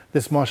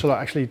this martial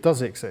art actually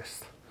does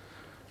exist.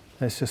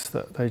 It's just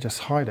that they just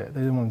hide it.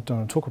 They don't want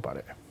to talk about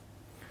it.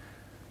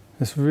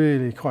 It's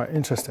really quite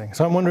interesting.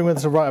 So I'm wondering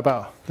whether to write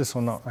about this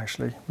or not,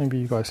 actually. Maybe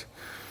you guys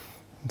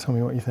can tell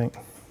me what you think.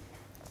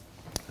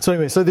 So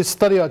anyway, so this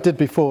study I did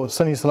before,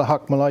 Seni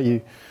Salahak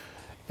Malayu,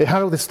 it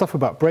had all this stuff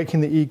about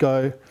breaking the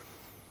ego.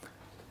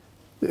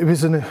 It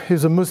was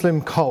a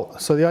Muslim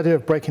cult. So the idea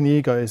of breaking the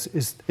ego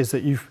is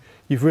that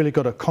you've really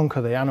got to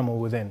conquer the animal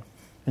within,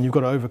 and you've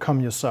got to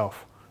overcome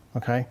yourself,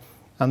 okay?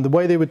 And the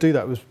way they would do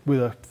that was with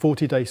a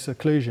 40-day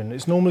seclusion.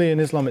 It's normally in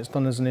Islam, it's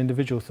done as an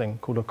individual thing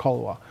called a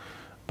khalwa.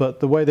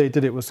 But the way they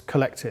did it was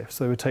collective.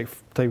 So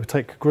they would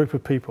take a group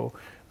of people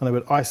and they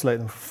would isolate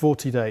them for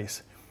 40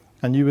 days.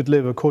 And you would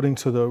live according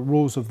to the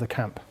rules of the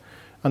camp.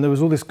 And there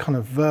was all this kind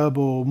of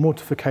verbal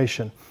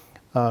mortification.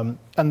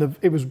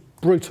 It was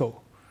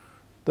brutal.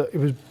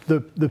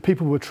 The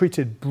people were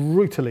treated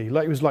brutally.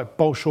 Like it was like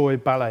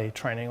Bolshoi ballet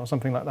training or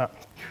something like that.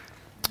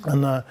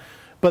 And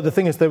but the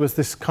thing is, there was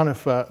this kind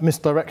of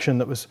misdirection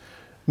that was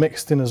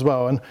mixed in as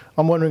well. And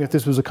I'm wondering if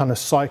this was a kind of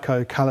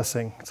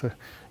psycho-callousing. So,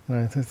 you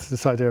know,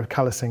 this idea of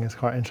callousing is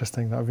quite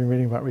interesting that I've been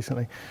reading about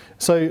recently.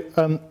 So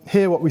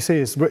here what we see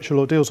is ritual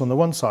ordeals on the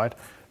one side,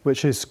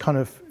 which is kind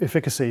of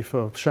efficacy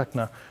for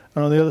Shekna,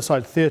 and on the other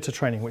side, theatre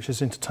training, which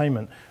is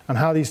entertainment, and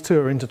how these two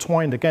are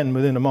intertwined again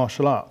within a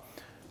martial art.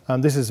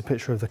 This is a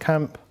picture of the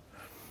camp.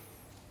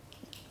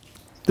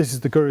 This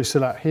is the Guru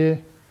Silat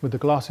here with the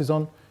glasses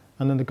on,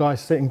 and then the guy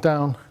sitting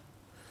down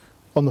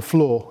on the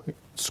floor,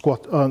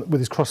 squat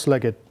with his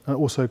cross-legged, and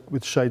also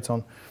with shades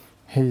on.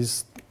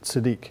 He's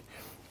Sadiq.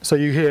 So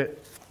you hear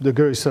the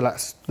Guru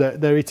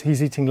Silat.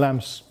 He's eating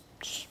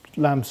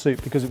lamb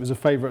soup because it was a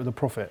favourite of the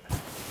Prophet.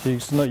 So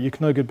you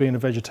can no good being a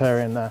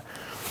vegetarian there.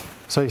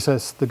 So he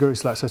says, the Guru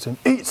Silat says to him,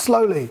 eat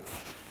slowly.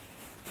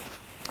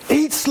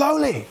 Eat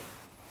slowly.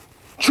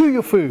 Chew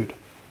your food.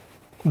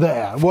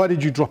 There. Why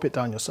did you drop it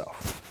down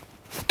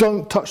yourself?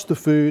 Don't touch the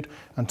food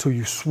until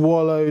you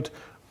swallowed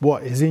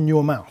what is in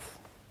your mouth.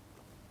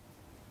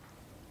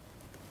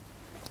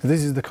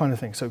 This is the kind of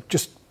thing. So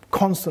just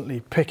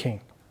constantly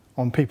picking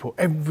on people,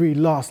 every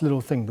last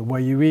little thing, the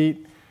way you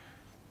eat,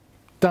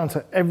 down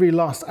to every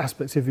last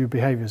aspect of your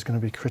behaviour is going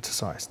to be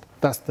criticised.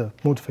 That's the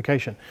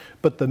mortification.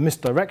 But the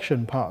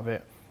misdirection part of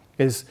it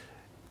is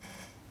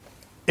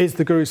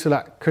the Guru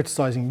Silat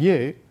criticising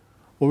you,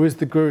 or is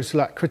the Guru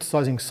Silat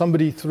criticising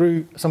somebody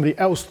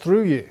else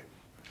through you?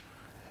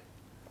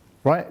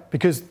 Right?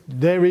 Because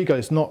their ego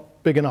is not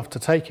big enough to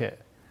take it.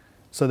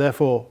 So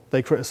therefore,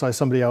 they criticise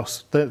somebody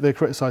else. They're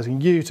criticising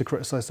you to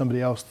criticise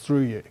somebody else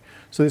through you.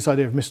 So this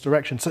idea of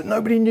misdirection. So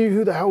nobody knew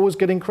who the hell was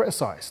getting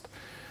criticised.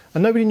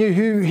 And nobody knew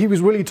who he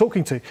was really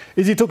talking to.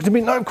 Is he talking to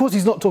me? No, of course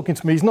he's not talking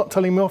to me. He's not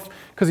telling me off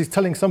because he's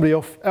telling somebody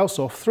else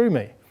off through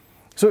me.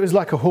 So it was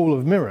like a hall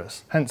of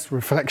mirrors, hence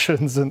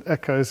reflections and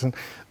echoes and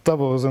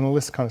doubles and all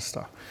this kind of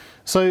stuff.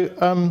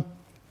 So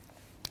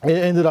it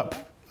ended up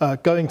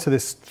going to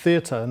this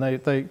theatre, and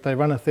they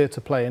ran a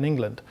theatre play in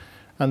England.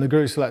 And the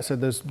Guru Silat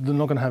said, they're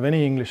not going to have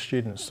any English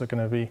students that are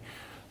going to be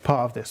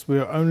part of this.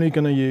 We're only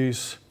going to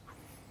use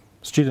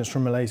students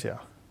from Malaysia.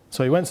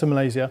 So he went to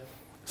Malaysia,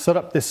 set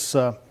up this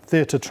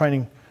theatre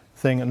training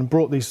thing, and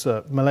brought these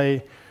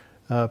Malay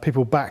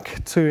people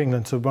back to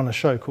England to run a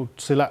show called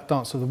Silat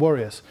Dance of the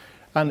Warriors.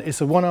 And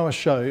it's a 1-hour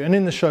show. And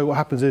in the show, what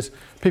happens is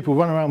people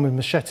run around with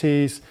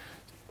machetes,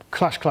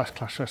 clash, clash,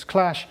 clash, clash,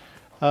 clash.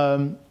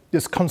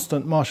 This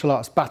constant martial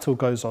arts battle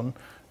goes on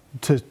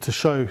to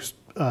show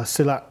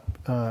Silat,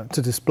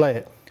 to display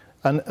it.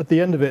 And at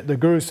the end of it, the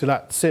Guru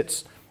Silat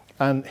sits,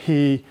 and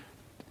he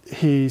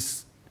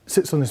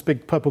sits on this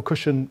big purple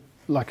cushion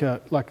like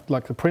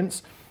the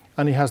prince,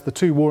 and he has the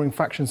two warring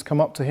factions come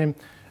up to him,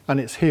 and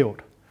it's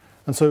healed.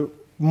 And so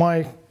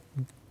my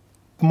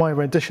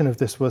rendition of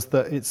this was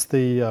that it's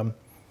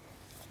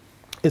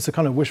a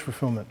kind of wish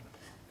fulfillment.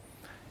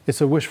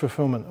 It's a wish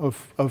fulfillment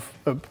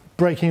of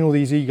breaking all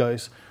these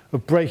egos,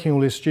 of breaking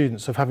all his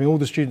students, of having all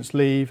the students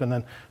leave and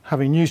then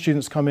having new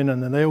students come in,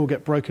 and then they all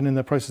get broken in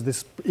their process,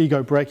 this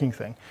ego breaking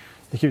thing.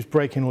 He keeps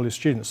breaking all his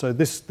students. So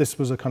this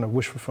was a kind of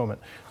wish fulfillment.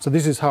 So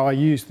this is how I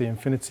use the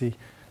infinity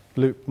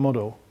loop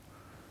model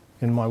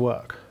in my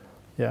work,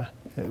 yeah,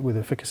 with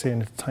efficacy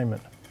and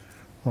entertainment,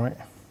 right?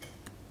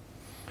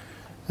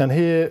 And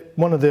here,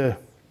 one of the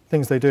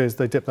things they do is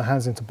they dip their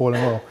hands into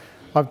boiling oil.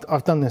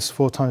 I've done this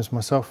 4 times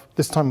myself.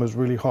 This time was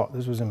really hot.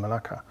 This was in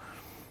Malacca.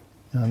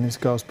 And these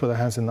girls put their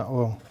hands in that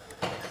oil.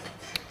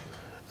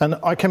 And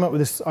I came up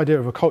with this idea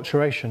of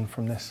acculturation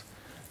from this.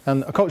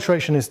 And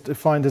acculturation is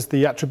defined as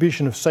the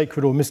attribution of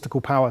sacred or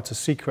mystical power to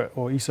secret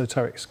or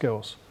esoteric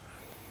skills.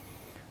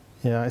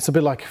 Yeah, it's a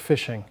bit like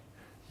fishing.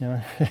 You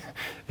know,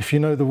 if you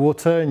know the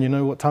water and you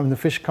know what time the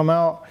fish come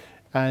out,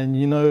 and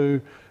you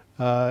know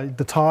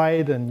the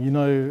tide and you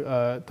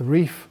know the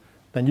reef,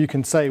 then you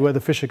can say where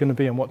the fish are going to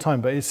be and what time.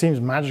 But it seems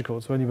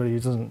magical to anybody who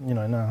doesn't,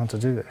 know how to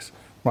do this,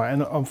 right?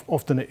 And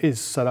often it is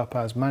set up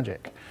as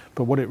magic,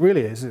 but what it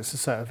really is, it's a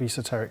set of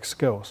esoteric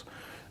skills.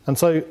 And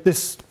so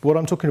what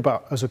I'm talking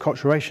about as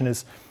acculturation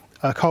is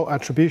occult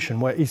attribution,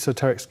 where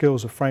esoteric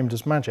skills are framed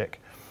as magic.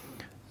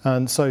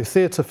 And so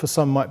theatre for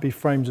some might be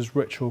framed as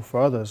ritual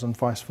for others, and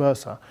vice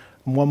versa.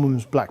 And one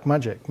woman's black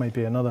magic may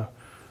be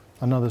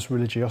another's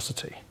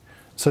religiosity.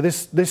 So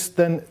this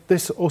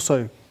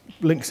also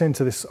links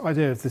into this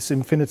idea of this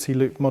infinity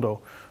loop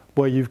model,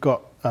 where you've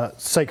got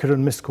sacred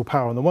and mystical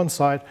power on the one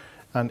side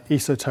and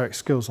esoteric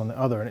skills on the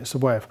other, and it's a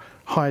way of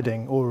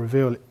hiding or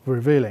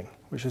revealing,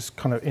 which is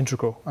kind of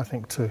integral, I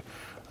think, to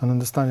an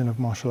understanding of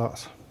martial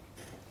arts.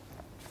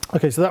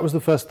 Okay, so that was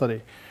the first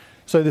study.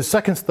 So the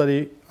second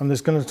study, I'm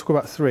just going to talk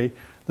about 3.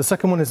 The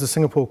second one is the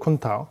Singapore Kun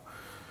Tao.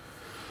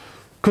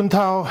 Kun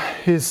Tao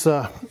is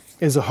a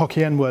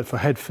Hokkien word for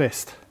head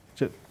fist,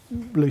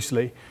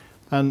 loosely,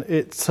 and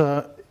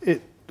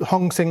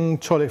Hong Sing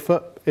Chole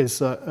Phut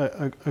is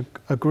a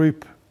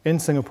group in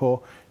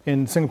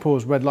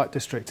Singapore's red light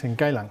district in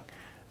Geylang.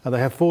 They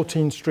have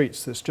 14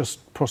 streets that's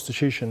just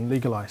prostitution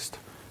legalized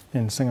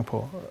in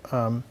Singapore.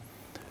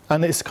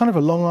 And it's kind of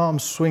a long arm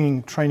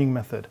swinging training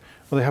method,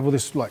 where they have all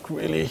this like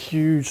really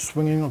huge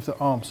swinging of the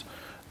arms.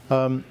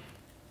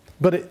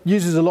 But it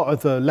uses a lot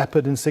of the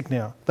leopard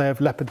insignia. They have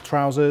leopard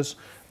trousers,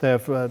 they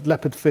have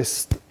leopard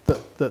fists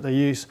that they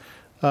use.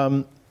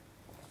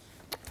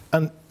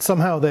 And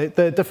somehow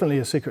they're definitely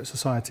a secret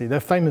society. They're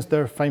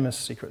a famous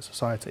secret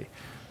society.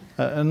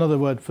 Another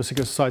word for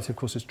secret society, of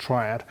course, is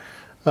triad.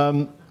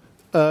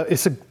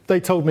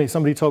 Somebody told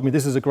me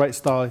this is a great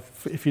style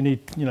if you need,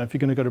 if you're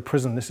going to go to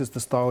prison, this is the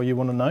style you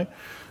want to know,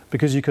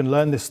 because you can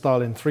learn this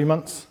style in 3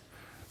 months.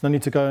 No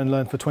need to go and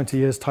learn for 20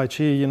 years Tai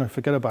Chi,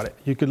 forget about it.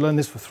 You could learn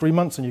this for 3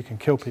 months and you can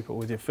kill people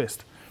with your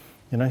fist.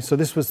 So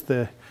this was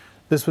the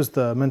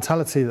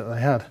mentality that they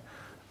had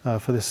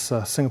for this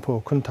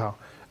Singapore Kun Tao.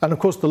 And of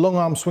course, the long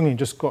arm swinging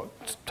just got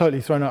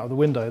totally thrown out of the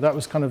window. That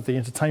was kind of the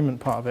entertainment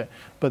part of it.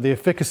 But the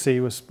efficacy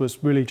was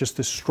really just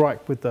this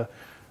strike with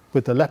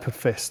the leopard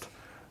fist.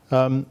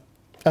 And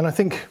I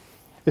think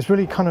it's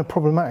really kind of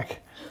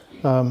problematic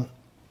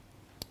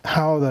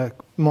how the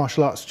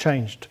martial arts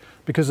changed,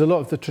 because a lot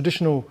of the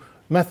traditional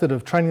method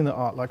of training the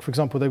art, like for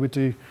example, they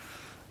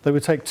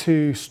would take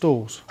 2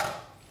 stools,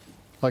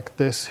 like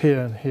this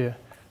here and here.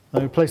 They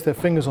would place their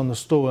fingers on the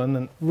stool and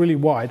then really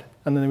wide,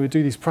 and then they would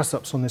do these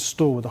press-ups on this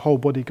stool with the whole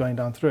body going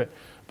down through it.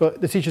 But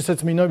the teacher said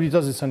to me, nobody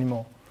does this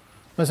anymore.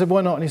 And I said,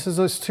 why not? And he says,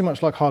 it's too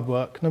much like hard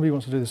work. Nobody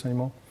wants to do this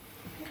anymore.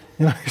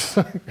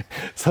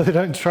 So they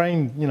don't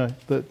train,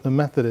 the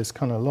method is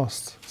kind of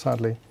lost,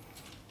 sadly.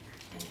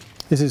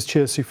 This is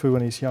Chia Sifu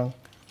when he's young.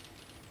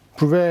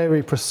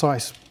 Very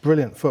precise,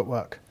 brilliant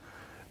footwork.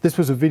 This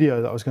was a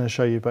video that I was going to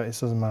show you, but it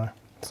doesn't matter.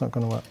 It's not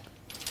going to work.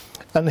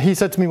 And he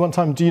said to me one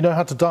time, do you know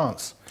how to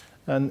dance?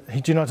 And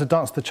do you know how to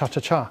dance the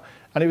cha-cha-cha?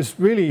 And it was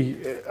really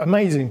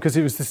amazing, because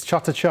it was this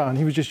cha-cha-cha, and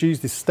he would just use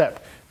this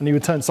step, and he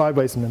would turn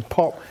sideways and then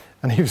pop,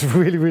 and he was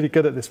really, really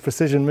good at this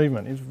precision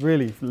movement. He was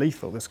really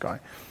lethal, this guy.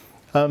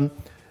 And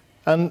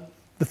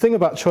the thing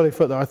about Chole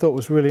Foot that I thought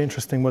was really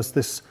interesting was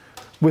this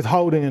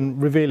withholding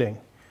and revealing.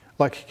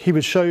 Like he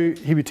would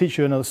teach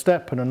you another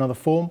step and another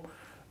form,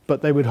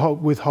 but they would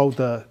withhold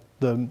the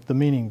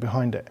meaning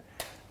behind it.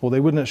 Or they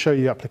wouldn't show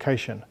you the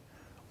application.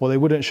 Or they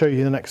wouldn't show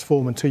you the next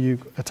form until you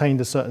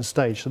attained a certain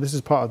stage. So this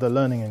is part of the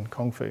learning in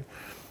Kung Fu.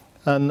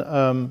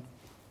 And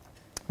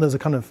there's a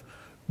kind of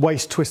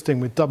waist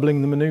twisting with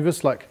doubling the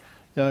maneuvers. Like,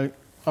 you know,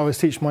 I always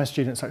teach my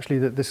students actually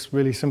that this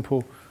really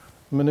simple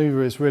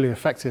maneuver is really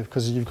effective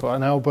because you've got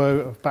an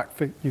elbow, a back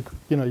fist,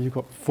 you've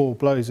got 4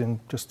 blows in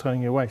just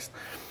turning your waist.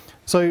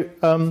 So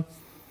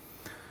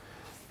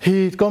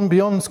he'd gone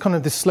beyond kind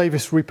of this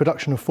slavish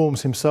reproduction of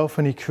forms himself,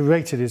 and he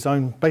created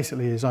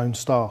basically his own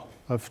style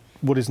of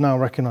what is now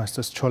recognised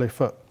as Chole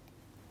Foot.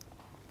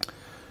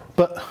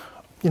 But,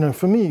 you know,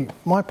 for me,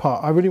 my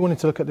part, I really wanted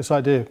to look at this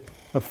idea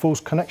of false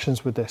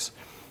connections with this,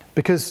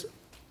 because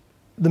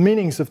the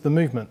meanings of the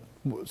movement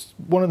was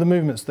one of the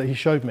movements that he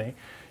showed me.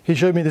 He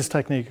showed me this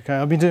technique. Okay,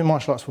 I've been doing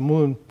martial arts for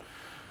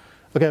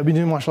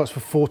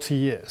 40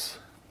 years.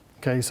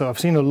 Okay, so I've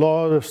seen a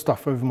lot of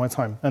stuff over my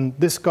time. And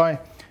this guy,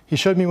 he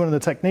showed me one of the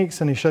techniques,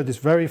 and he showed this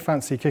very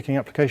fancy kicking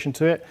application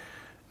to it.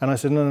 And I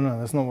said, no,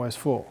 that's not what it's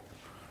for.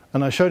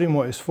 And I showed him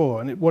what it's for.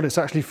 And what it's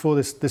actually for,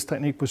 this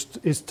technique,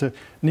 is to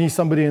knee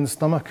somebody in the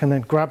stomach and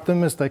then grab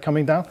them as they're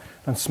coming down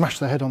and smash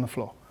their head on the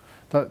floor.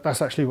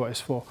 That's actually what it's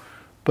for.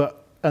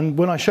 And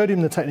when I showed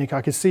him the technique,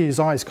 I could see his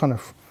eyes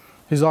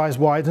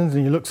widened,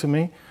 and he looks at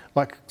me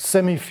like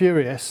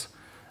semi-furious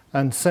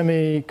and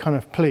semi-kind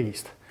of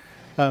pleased.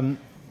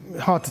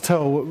 Hard to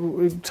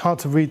tell, it's hard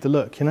to read the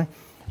look, you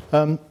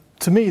know.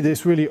 To me,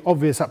 there's really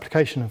obvious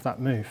application of that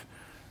move.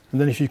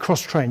 And then if you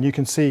cross-train, you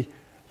can see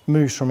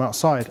moves from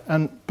outside.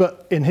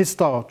 But in his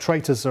style,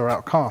 traitors are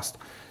outcast.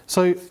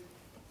 So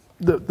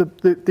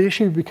the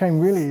issue became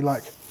really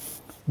like,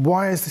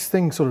 why is this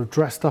thing sort of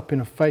dressed up in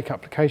a fake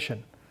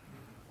application?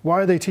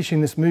 Why are they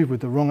teaching this move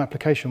with the wrong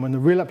application when the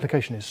real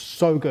application is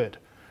so good?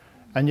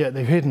 And yet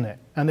they've hidden it.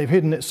 And they've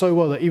hidden it so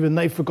well that even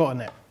they've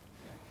forgotten it.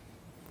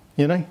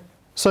 You know?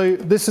 So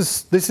this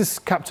is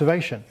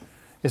captivation.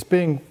 It's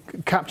being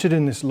captured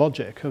in this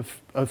logic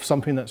of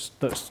something that's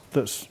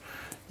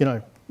you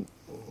know,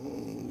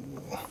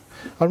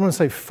 I don't want to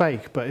say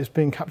fake, but it's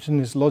being captured in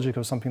this logic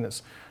of something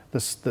that's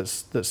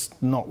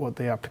not what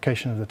the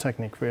application of the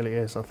technique really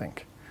is, I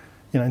think.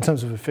 You know, in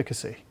terms of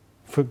efficacy.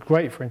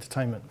 Great for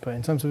entertainment, but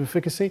in terms of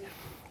efficacy,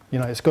 you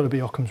know, it's got to be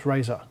Occam's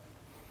razor.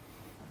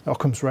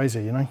 Occam's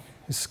razor, you know.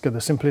 The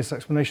simplest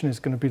explanation is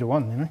going to be the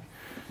one, you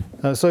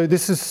know. So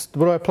this is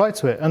what I apply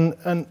to it.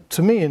 And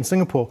to me, in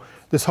Singapore,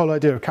 this whole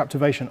idea of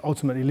captivation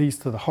ultimately leads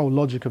to the whole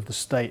logic of the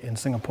state in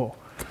Singapore.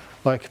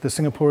 Like the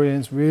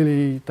Singaporeans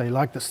really, they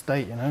like the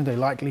state, you know. They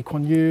like Lee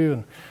Kuan Yew,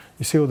 and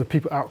you see all the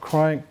people out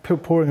crying,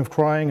 pouring of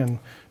crying, and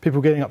people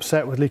getting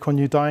upset with Lee Kuan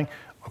Yew dying.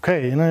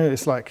 Okay, you know,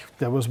 it's like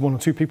there was 1 or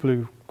 2 people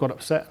who got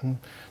upset and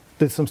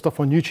did some stuff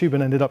on YouTube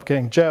and ended up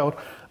getting jailed.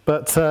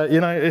 But,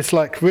 you know, it's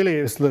like really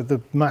it's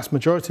the mass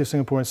majority of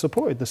Singaporeans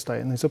supported the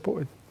state, and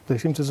they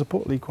seem to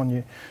support Lee Kuan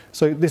Yew.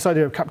 So this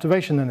idea of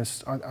captivation then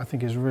I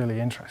think is really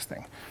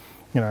interesting.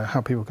 You know,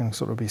 how people can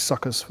sort of be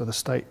suckers for the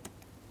state.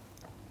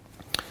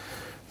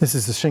 This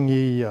is the Xing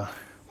Yi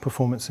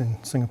performance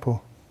in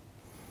Singapore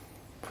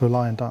for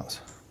lion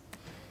dance.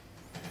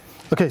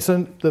 Okay,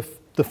 so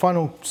the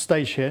final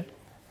stage here,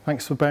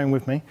 thanks for bearing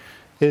with me,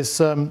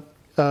 is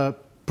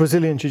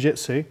Brazilian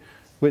Jiu-Jitsu,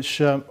 which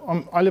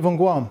I live on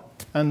Guam,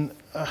 and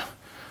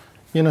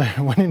you know,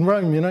 when in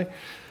Rome, you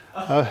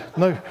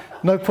know,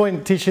 no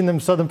point teaching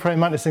them Southern Praying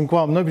Mantis in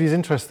Guam. Nobody's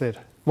interested.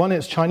 One,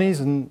 it's Chinese,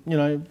 and you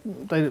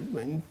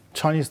know,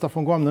 Chinese stuff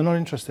on Guam, they're not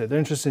interested. They're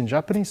interested in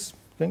Japanese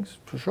things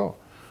for sure,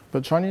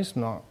 but Chinese,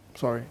 no,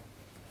 sorry,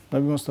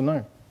 nobody wants to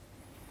know.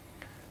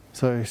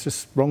 So it's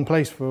just wrong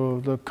place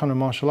for the kind of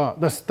martial art.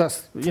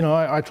 That's you know,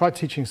 I tried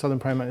teaching Southern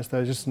Praying Mantis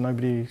there, just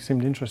nobody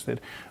seemed interested.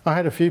 I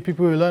had a few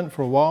people who learnt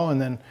for a while, and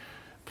then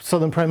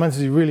Southern Praying Mantis,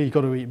 you really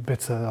got to eat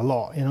bitter a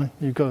lot, you know.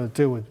 You've got to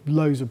deal with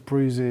loads of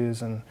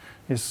bruises, and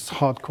it's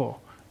hardcore.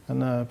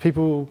 And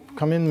people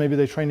come in, maybe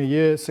they train a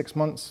year, 6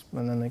 months,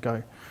 and then they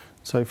go.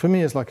 So for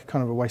me, it's like a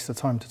kind of a waste of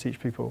time to teach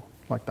people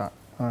like that.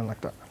 I don't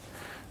like that.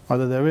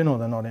 Either they're in or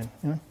they're not in,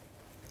 you know.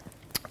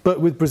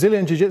 But with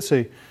Brazilian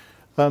Jiu-Jitsu,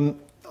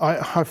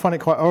 I find it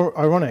quite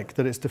ironic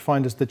that it's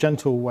defined as the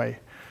gentle way,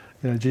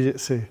 you know,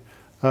 Jiu-Jitsu.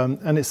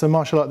 And it's a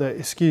martial art that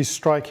eschews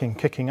striking,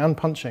 kicking, and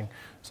punching.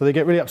 So they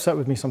get really upset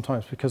with me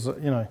sometimes because,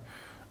 you know,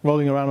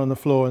 rolling around on the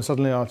floor, and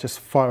suddenly I'll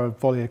just fire a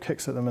volley of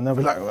kicks at them, and they'll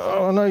be like,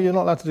 oh, no, you're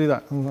not allowed to do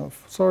that. I'm like,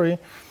 sorry.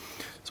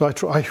 So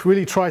I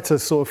really try to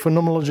sort of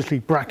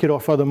phenomenologically bracket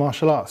off other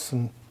martial arts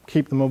and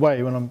keep them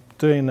away when I'm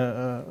doing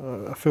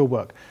a field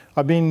work.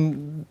 I've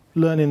been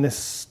learning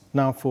this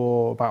now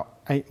for about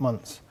 8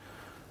 months.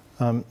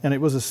 And it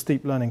was a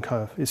steep learning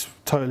curve. It's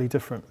totally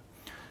different.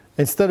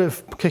 Instead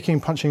of kicking,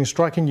 punching, and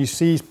striking, you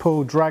seize,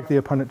 pull, drag the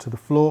opponent to the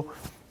floor.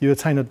 You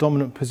attain a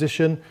dominant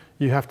position.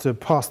 You have to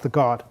pass the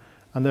guard.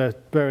 And there are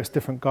various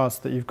different guards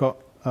that you've got.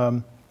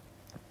 And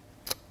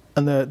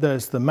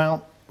there's the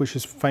mount, which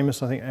is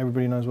famous. I think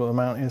everybody knows what the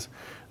mount is.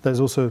 There's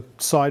also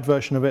a side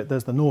version of it.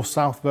 There's the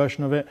north-south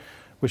version of it,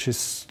 which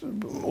is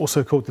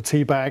also called the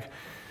tea bag.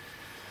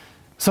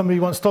 Somebody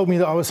once told me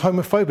that I was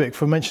homophobic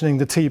for mentioning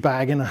the tea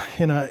bag in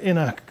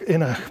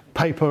a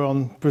paper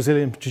on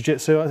Brazilian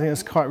Jiu-Jitsu. I think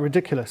that's quite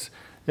ridiculous.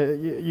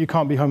 You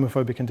can't be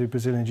homophobic and do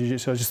Brazilian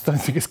Jiu-Jitsu. I just don't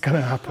think it's going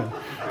to happen.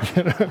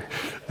 You know?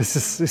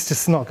 It's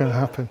just not going to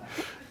happen.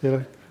 You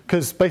know,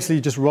 because basically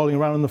you're just rolling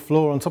around on the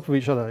floor on top of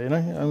each other. You know,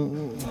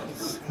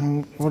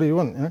 what do you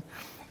want? You know.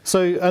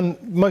 So, and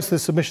most of the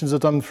submissions are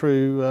done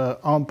through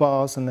arm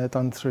bars, and they're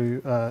done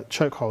through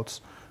choke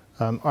holds.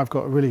 I've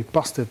got a really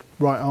busted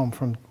right arm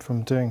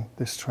from doing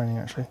this training,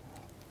 actually.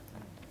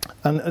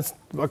 And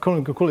I call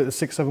it the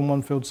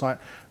 671 field site.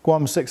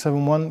 Guam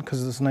 671,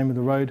 because it's the name of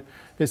the road.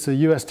 It's a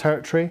US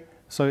territory,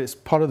 so it's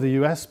part of the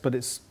US, but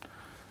it's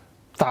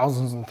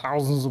thousands and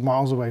thousands of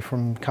miles away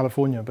from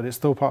California, but it's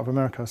still part of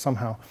America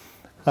somehow.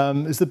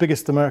 It's the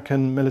biggest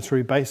American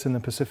military base in the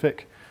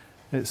Pacific.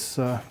 It's,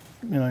 you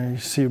know, you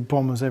see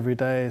bombers every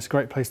day. It's a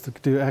great place to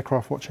do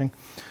aircraft watching.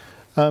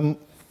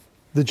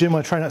 The gym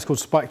I train at is called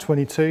Spike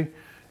 22.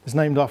 It's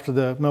named after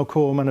the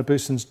Melchor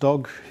Manabusan's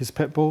dog, his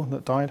pit bull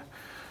that died.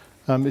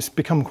 It's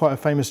become quite a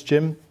famous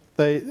gym.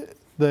 At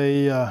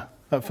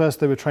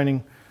first they were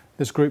training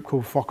this group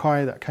called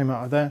Fokai that came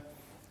out of there.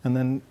 And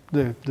then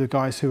the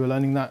guys who were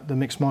learning that, the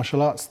mixed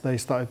martial arts, they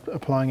started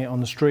applying it on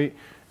the street.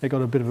 It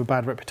got a bit of a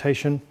bad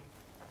reputation.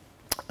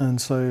 And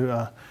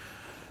so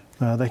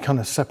they kind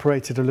of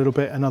separated a little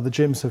bit, and other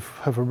gyms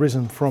have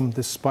arisen from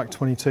this Spike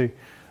 22.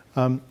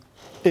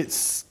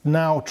 It's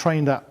now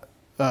trained at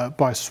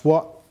by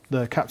SWAT.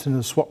 The captain of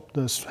the SWAT,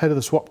 the head of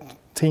the SWAT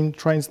team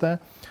trains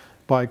there.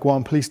 By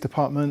Guam Police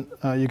Department,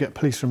 you get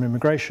police from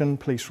immigration,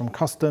 police from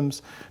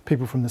customs,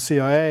 people from the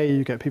CIA,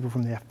 you get people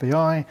from the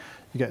FBI,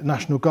 you get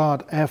National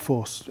Guard, Air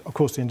Force, of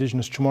course the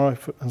indigenous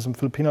Chamorro and some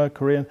Filipino,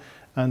 Korean,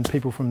 and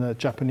people from the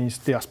Japanese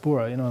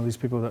diaspora, you know, these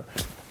people that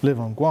live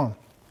on Guam.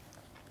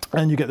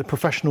 And you get the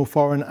professional,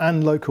 foreign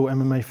and local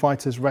MMA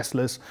fighters,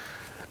 wrestlers,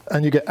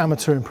 and you get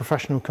amateur and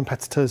professional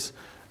competitors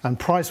and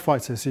prize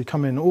fighters who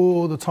come in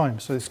all the time.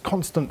 So it's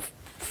constant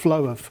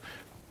flow of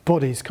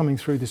bodies coming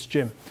through this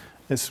gym.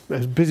 It's a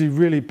busy,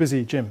 really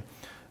busy gym.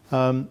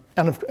 And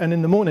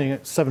in the morning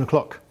at 7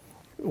 o'clock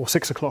or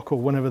 6 o'clock or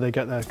whenever they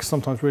get there,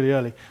 sometimes really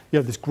early, you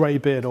have this grey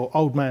beard or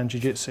old man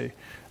jiu-jitsu.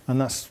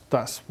 And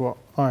that's what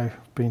I've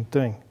been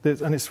doing.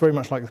 And it's very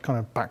much like the kind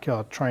of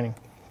backyard training.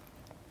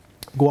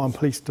 Guam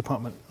Police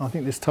Department. I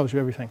think this tells you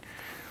everything.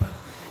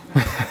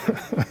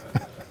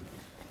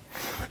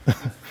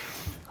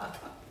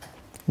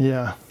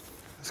 Yeah,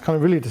 it's kind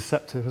of really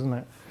deceptive, isn't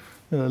it?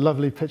 You know, a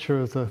lovely picture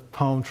of the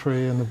palm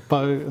tree and the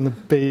boat and the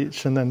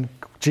beach, and then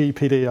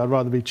GPD, I'd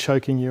rather be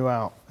choking you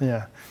out,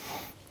 yeah,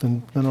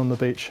 than on the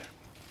beach.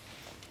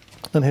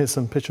 And here's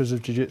some pictures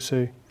of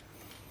jiu-jitsu.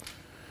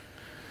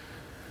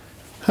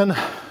 And,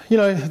 you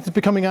know, the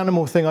becoming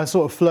animal thing, I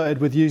sort of flirted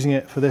with using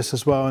it for this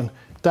as well. And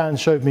Dan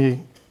showed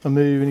me a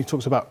move, and he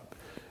talks about,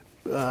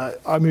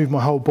 I move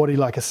my whole body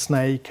like a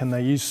snake, and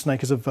they use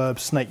snake as a verb,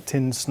 snaked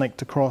in,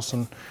 snaked across,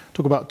 and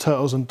talk about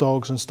turtles and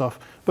dogs and stuff.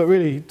 But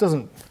really, it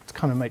doesn't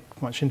kind of make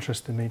much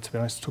interest in me, to be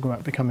honest, talking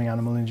about becoming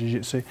animal in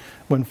jiu-jitsu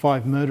when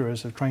 5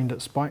 murderers have trained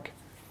at Spike.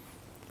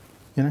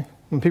 You know,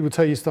 when people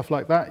tell you stuff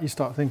like that, you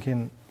start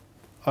thinking,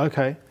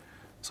 okay,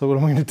 so what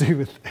am I going to do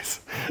with this?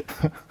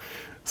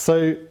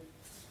 So,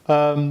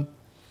 I'll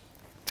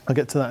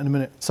get to that in a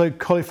minute. So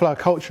Cauliflower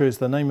Culture is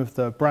the name of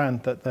the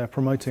brand that they're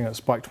promoting at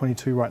Spike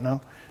 22 right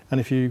now. And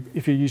if you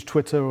use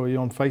Twitter or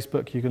you're on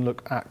Facebook, you can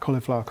look at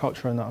Cauliflower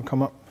Culture and that'll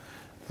come up.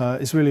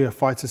 It's really a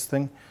fighter's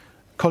thing.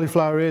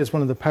 Cauliflower ear is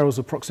one of the perils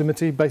of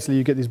proximity. Basically,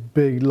 you get these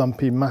big,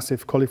 lumpy,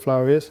 massive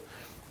cauliflower ears.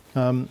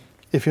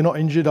 If you're not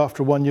injured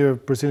after 1 year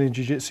of Brazilian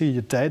Jiu-Jitsu,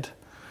 you're dead.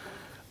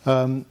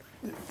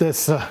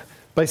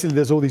 Basically,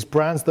 there's all these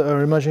brands that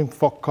are emerging,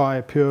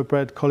 Fokai,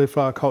 Purebred,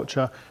 Cauliflower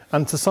Culture,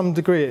 and to some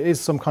degree it is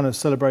some kind of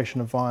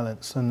celebration of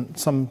violence and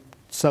some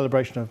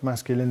celebration of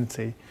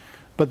masculinity.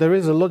 But there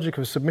is a logic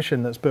of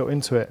submission that's built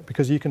into it,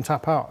 because you can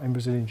tap out in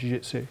Brazilian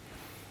Jiu-Jitsu.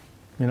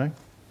 You know,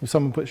 if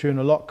someone puts you in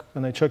a lock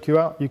and they choke you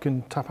out, you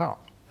can tap out.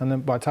 And then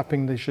by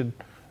tapping, they should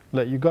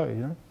let you go, you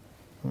know.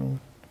 I mean,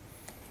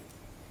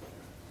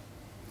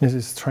 this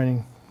is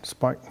training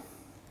Spike.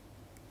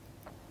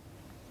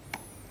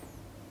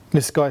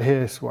 This guy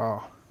here is,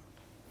 wow.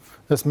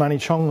 There's Manny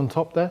Chong on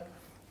top there.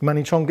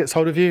 Manny Chong gets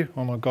hold of you.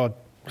 Oh my God,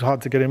 it's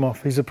hard to get him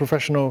off. He's a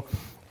professional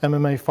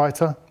MMA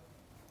fighter.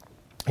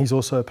 He's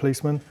also a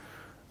policeman.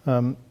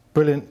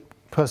 Brilliant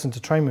person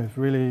to train with,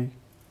 really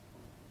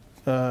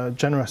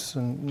generous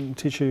and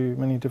teach you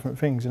many different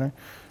things, you know.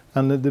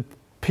 And the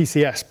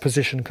PCS,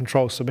 position,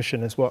 control,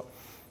 submission, is what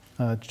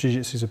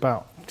Jiu-Jitsu is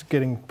about.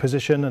 Getting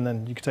position, and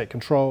then you can take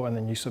control, and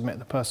then you submit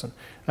the person.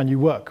 And you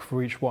work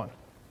for each one.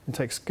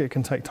 It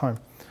can take time.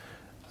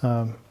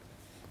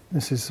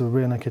 This is a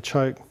rear naked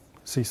choke.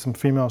 See some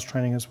females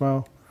training as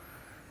well.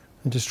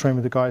 And just train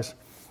with the guys.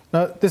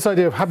 Now, this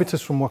idea of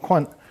habitus from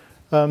Waquan,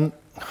 I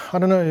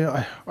don't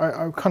know,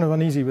 I'm kind of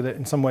uneasy with it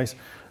in some ways.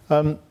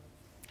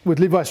 with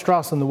Levi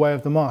Strauss and The Way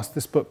of the Mask,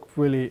 this book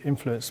really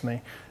influenced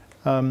me.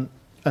 And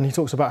he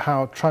talks about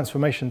how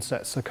transformation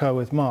sets occur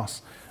with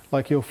masks.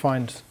 Like you'll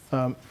find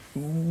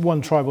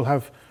one tribe will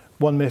have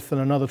one myth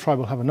and another tribe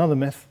will have another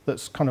myth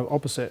that's kind of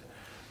opposite,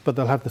 but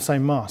they'll have the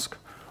same mask.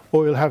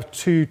 Or you'll have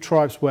two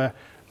tribes where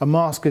a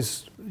mask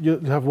is,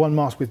 you'll have one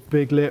mask with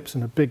big lips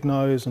and a big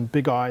nose and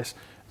big eyes,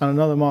 and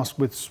another mask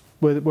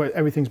where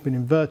everything's been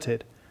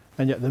inverted,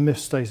 and yet the myth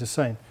stays the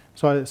same.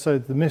 So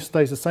the myth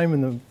stays the same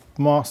and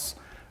the masks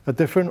are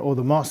different, or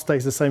the mask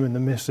stays the same and the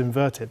myth's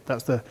inverted.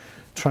 That's the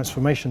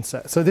transformation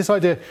set. So this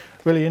idea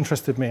really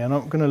interested me, and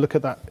I'm going to look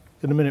at that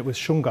in a minute with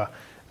Shunga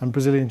and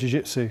Brazilian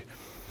Jiu-Jitsu.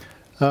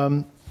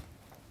 And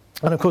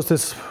of course,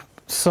 there's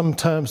some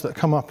terms that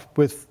come up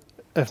with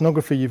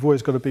ethnography. You've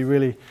always got to be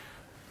really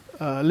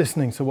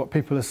listening to what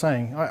people are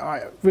saying.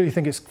 I really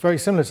think it's very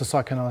similar to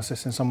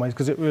psychoanalysis in some ways,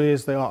 because it really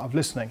is the art of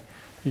listening.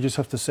 You just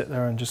have to sit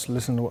there and just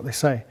listen to what they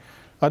say.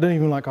 I don't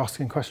even like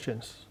asking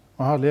questions.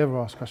 I hardly ever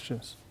ask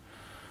questions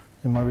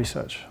in my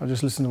research. I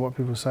just listen to what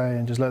people say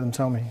and just let them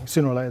tell me.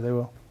 Sooner or later they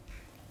will.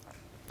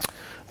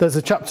 There's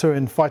a chapter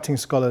in Fighting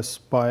Scholars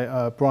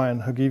by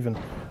Brian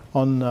Hoogeveen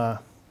on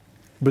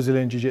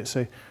Brazilian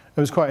Jiu-Jitsu. It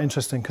was quite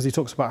interesting because he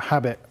talks about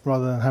habit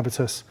rather than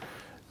habitus.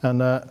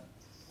 And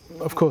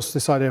of course,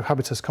 this idea of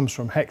habitus comes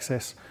from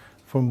Hexis,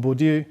 from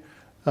Bourdieu,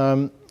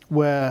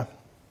 where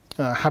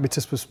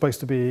habitus was supposed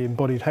to be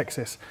embodied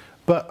Hexis.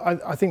 But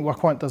I think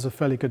Waquant does a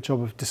fairly good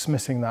job of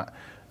dismissing that.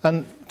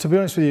 And to be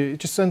honest with you, it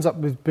just ends up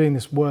with being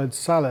this word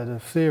salad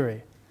of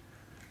theory,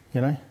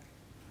 you know?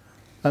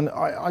 And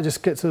I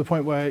just get to the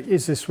point where,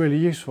 is this really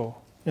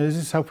useful? You know, is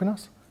this helping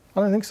us?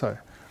 I don't think so.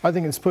 I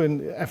think it's putting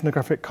the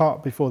ethnographic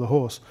cart before the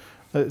horse.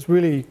 It's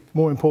really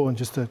more important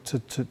just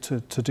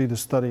to do the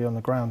study on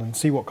the ground and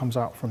see what comes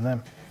out from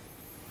them.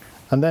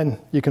 And then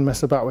you can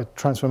mess about with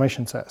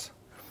transformation sets.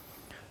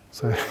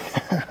 So,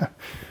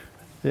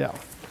 yeah.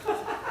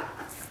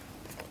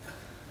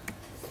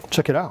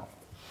 Check it out.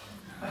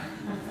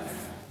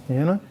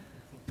 You know?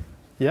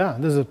 Yeah,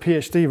 there's a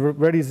PhD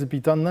ready to be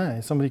done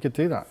there. Somebody could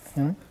do that,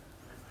 you know?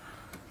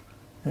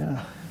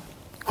 Yeah.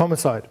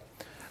 Homicide.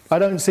 I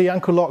don't see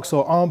ankle locks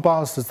or arm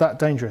bars as that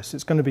dangerous.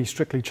 It's going to be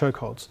strictly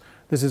chokeholds.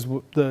 This is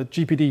the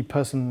GPD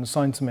person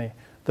assigned to me.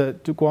 The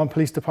Guam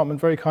Police Department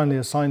very kindly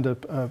assigned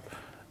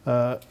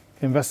a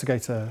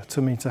investigator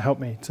to me to help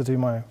me to do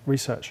my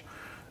research,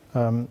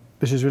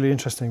 which is really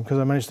interesting because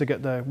I managed to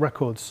get the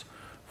records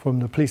from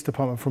the police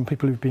department from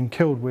people who've been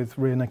killed with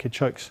rear naked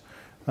chokes,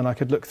 and I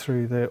could look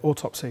through the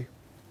autopsy.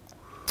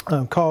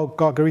 Carl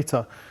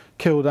Gargarita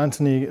killed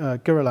Anthony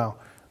Girilau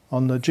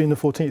on June the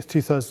 14th,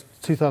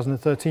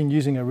 2013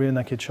 using a rear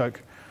naked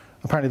choke.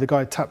 Apparently the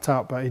guy tapped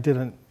out, but he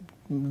didn't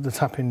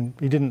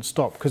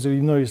stop because he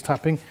knew he was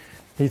tapping.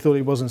 He thought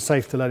it wasn't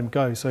safe to let him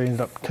go, so he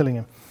ended up killing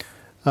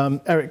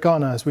him. Eric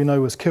Garner, as we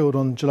know, was killed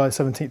on July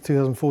 17th,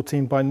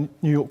 2014 by New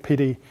York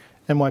PD,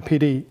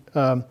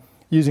 NYPD,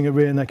 using a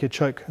rear naked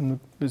choke, and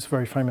it's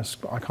very famous,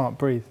 I Can't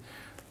Breathe.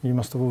 You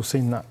must have all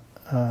seen that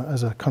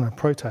as a kind of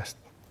protest.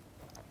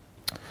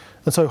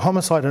 And so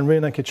homicide and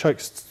rear naked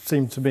chokes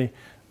seem to be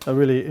a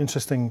really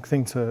interesting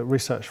thing to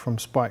research from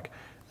Spike.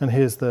 And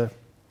here's the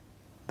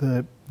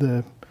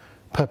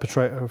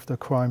perpetrator of the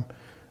crime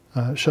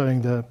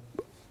showing the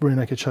rear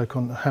naked choke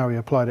on how he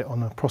applied it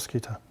on a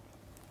prosecutor,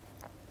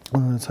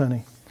 on an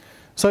attorney.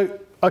 So,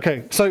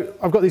 okay, so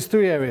I've got these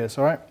three areas,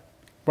 all right,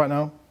 right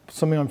now.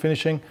 Something I'm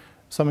finishing,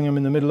 something I'm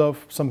in the middle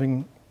of,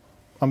 something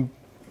I'm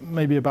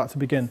maybe about to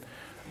begin.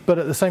 But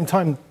at the same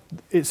time,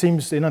 it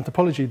seems in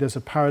anthropology there's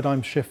a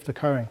paradigm shift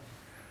occurring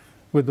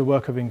with the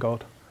work of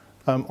Ingold.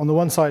 On the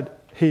one side,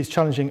 he's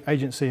challenging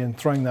agency and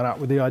throwing that out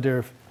with the idea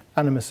of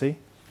animacy,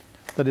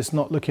 that it's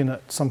not looking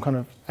at some kind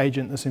of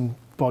agent that's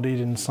embodied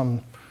in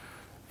some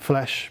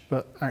flesh,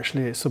 but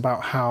actually it's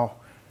about how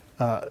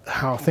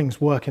things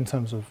work in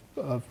terms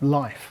of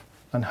life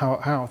and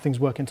how things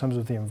work in terms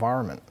of the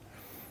environment.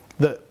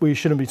 That we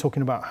shouldn't be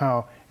talking about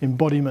how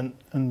embodiment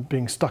and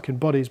being stuck in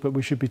bodies, but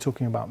we should be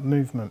talking about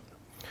movement.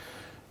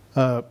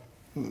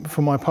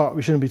 For my part,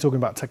 we shouldn't be talking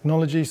about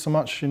technology so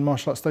much in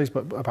martial arts studies,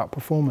 but about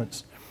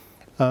performance.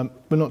 We're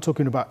not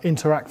talking about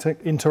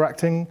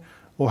interacting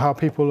or how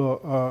people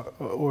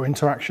or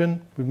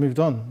interaction. We've moved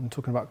on. We're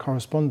talking about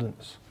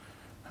correspondence,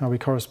 how we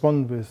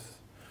correspond with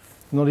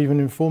not even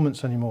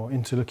informants anymore,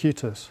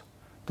 interlocutors.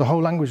 The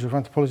whole language of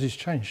anthropology has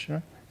changed. You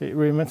know? It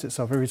reinvents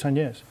itself every 10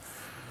 years.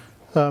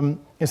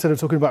 Instead of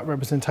talking about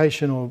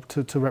representation or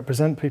to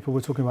represent people,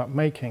 we're talking about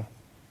making.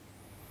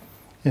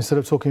 Instead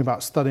of talking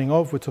about studying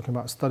of, we're talking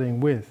about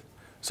studying with.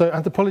 So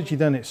anthropology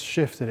then, it's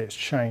shifted, it's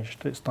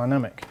changed, it's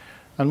dynamic.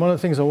 And one of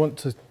the things I want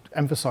to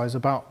emphasize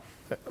about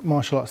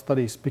martial arts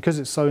studies, because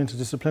it's so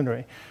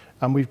interdisciplinary,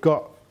 and we've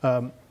got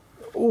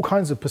all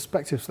kinds of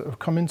perspectives that have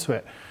come into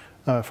it,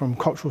 from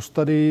cultural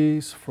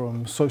studies,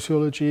 from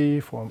sociology,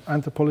 from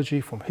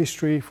anthropology, from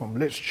history, from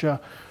literature,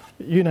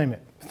 you name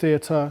it,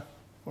 theatre,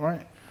 all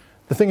right?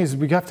 The thing is,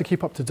 we have to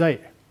keep up to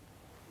date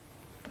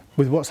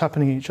with what's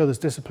happening in each other's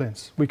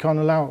disciplines. We can't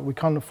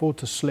afford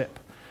to slip.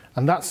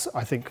 And that's,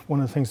 I think,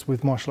 one of the things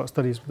with martial arts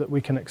studies that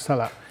we can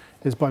excel at,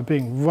 is by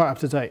being right up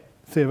to date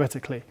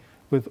theoretically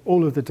with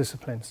all of the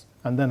disciplines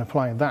and then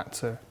applying that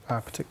to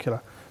our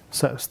particular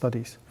set of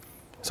studies.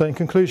 So in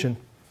conclusion,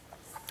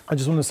 I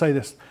just want to say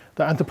this,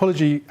 that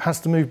anthropology has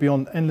to move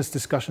beyond endless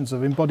discussions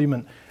of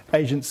embodiment,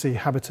 agency,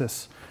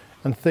 habitus,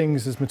 and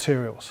things as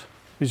materials.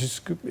 It's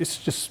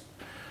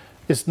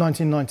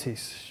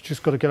 1990s. You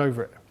just got to get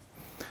over it.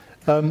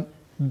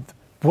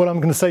 What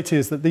I'm going to say to you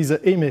is that these are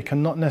emic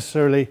and not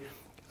necessarily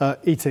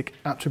etic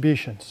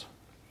attributions.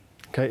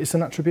 Okay, it's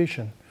an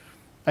attribution.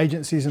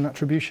 Agency is an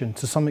attribution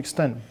to some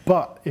extent,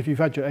 but if you've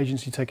had your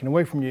agency taken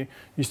away from you,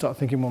 you start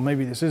thinking, well,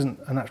 maybe this isn't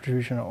an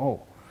attribution at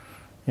all,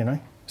 you know?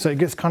 So it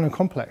gets kind of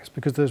complex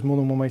because there's more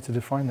than one way to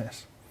define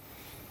this.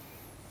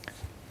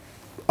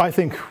 I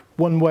think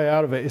one way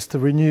out of it is to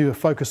renew a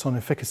focus on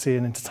efficacy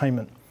and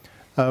entertainment.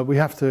 We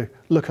have to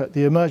look at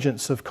the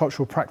emergence of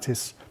cultural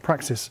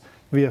praxis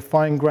via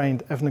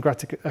fine-grained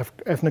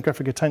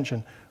ethnographic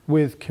attention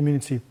with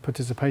community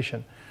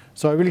participation.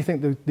 So I really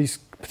think that these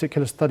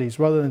particular studies,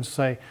 rather than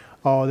say,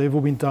 oh, they've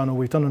all been done or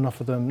we've done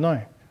enough of them,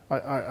 no.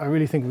 I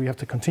really think we have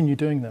to continue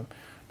doing them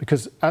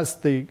because as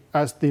the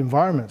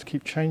environments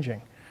keep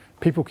changing,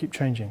 people keep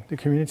changing, the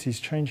community's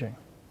changing,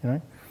 you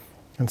know?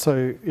 And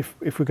so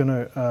if we're going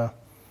to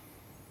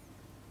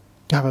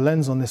have a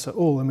lens on this at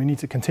all, then we need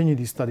to continue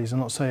these studies and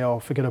not say, oh,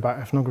 forget about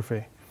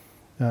ethnography.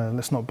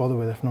 Let's not bother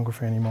with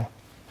ethnography anymore.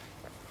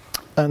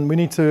 And we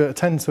need to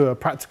attend to a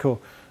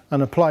practical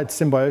and applied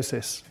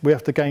symbiosis. We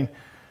have to gain,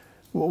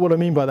 what I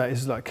mean by that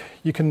is like,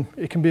 it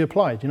can be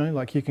applied, you know,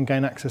 like you can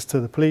gain access to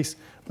the police,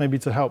 maybe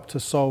to help to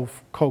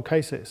solve cold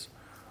cases,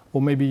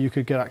 or maybe you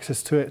could get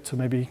access to it to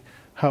maybe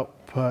help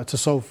to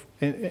solve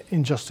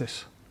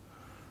injustice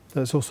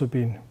that's also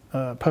been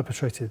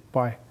perpetrated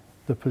by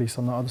the police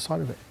on the other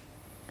side of it.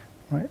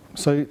 Right?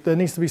 So there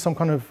needs to be some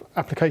kind of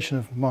application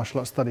of martial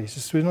arts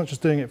studies. We're not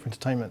just doing it for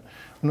entertainment.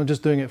 We're not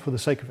just doing it for the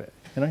sake of it.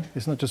 You know,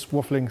 it's not just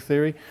waffling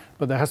theory,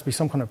 but there has to be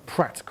some kind of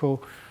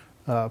practical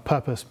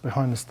purpose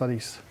behind the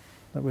studies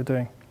that we're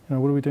doing. You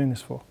know, what are we doing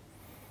this for?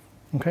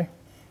 Okay,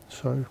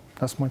 so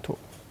that's my talk.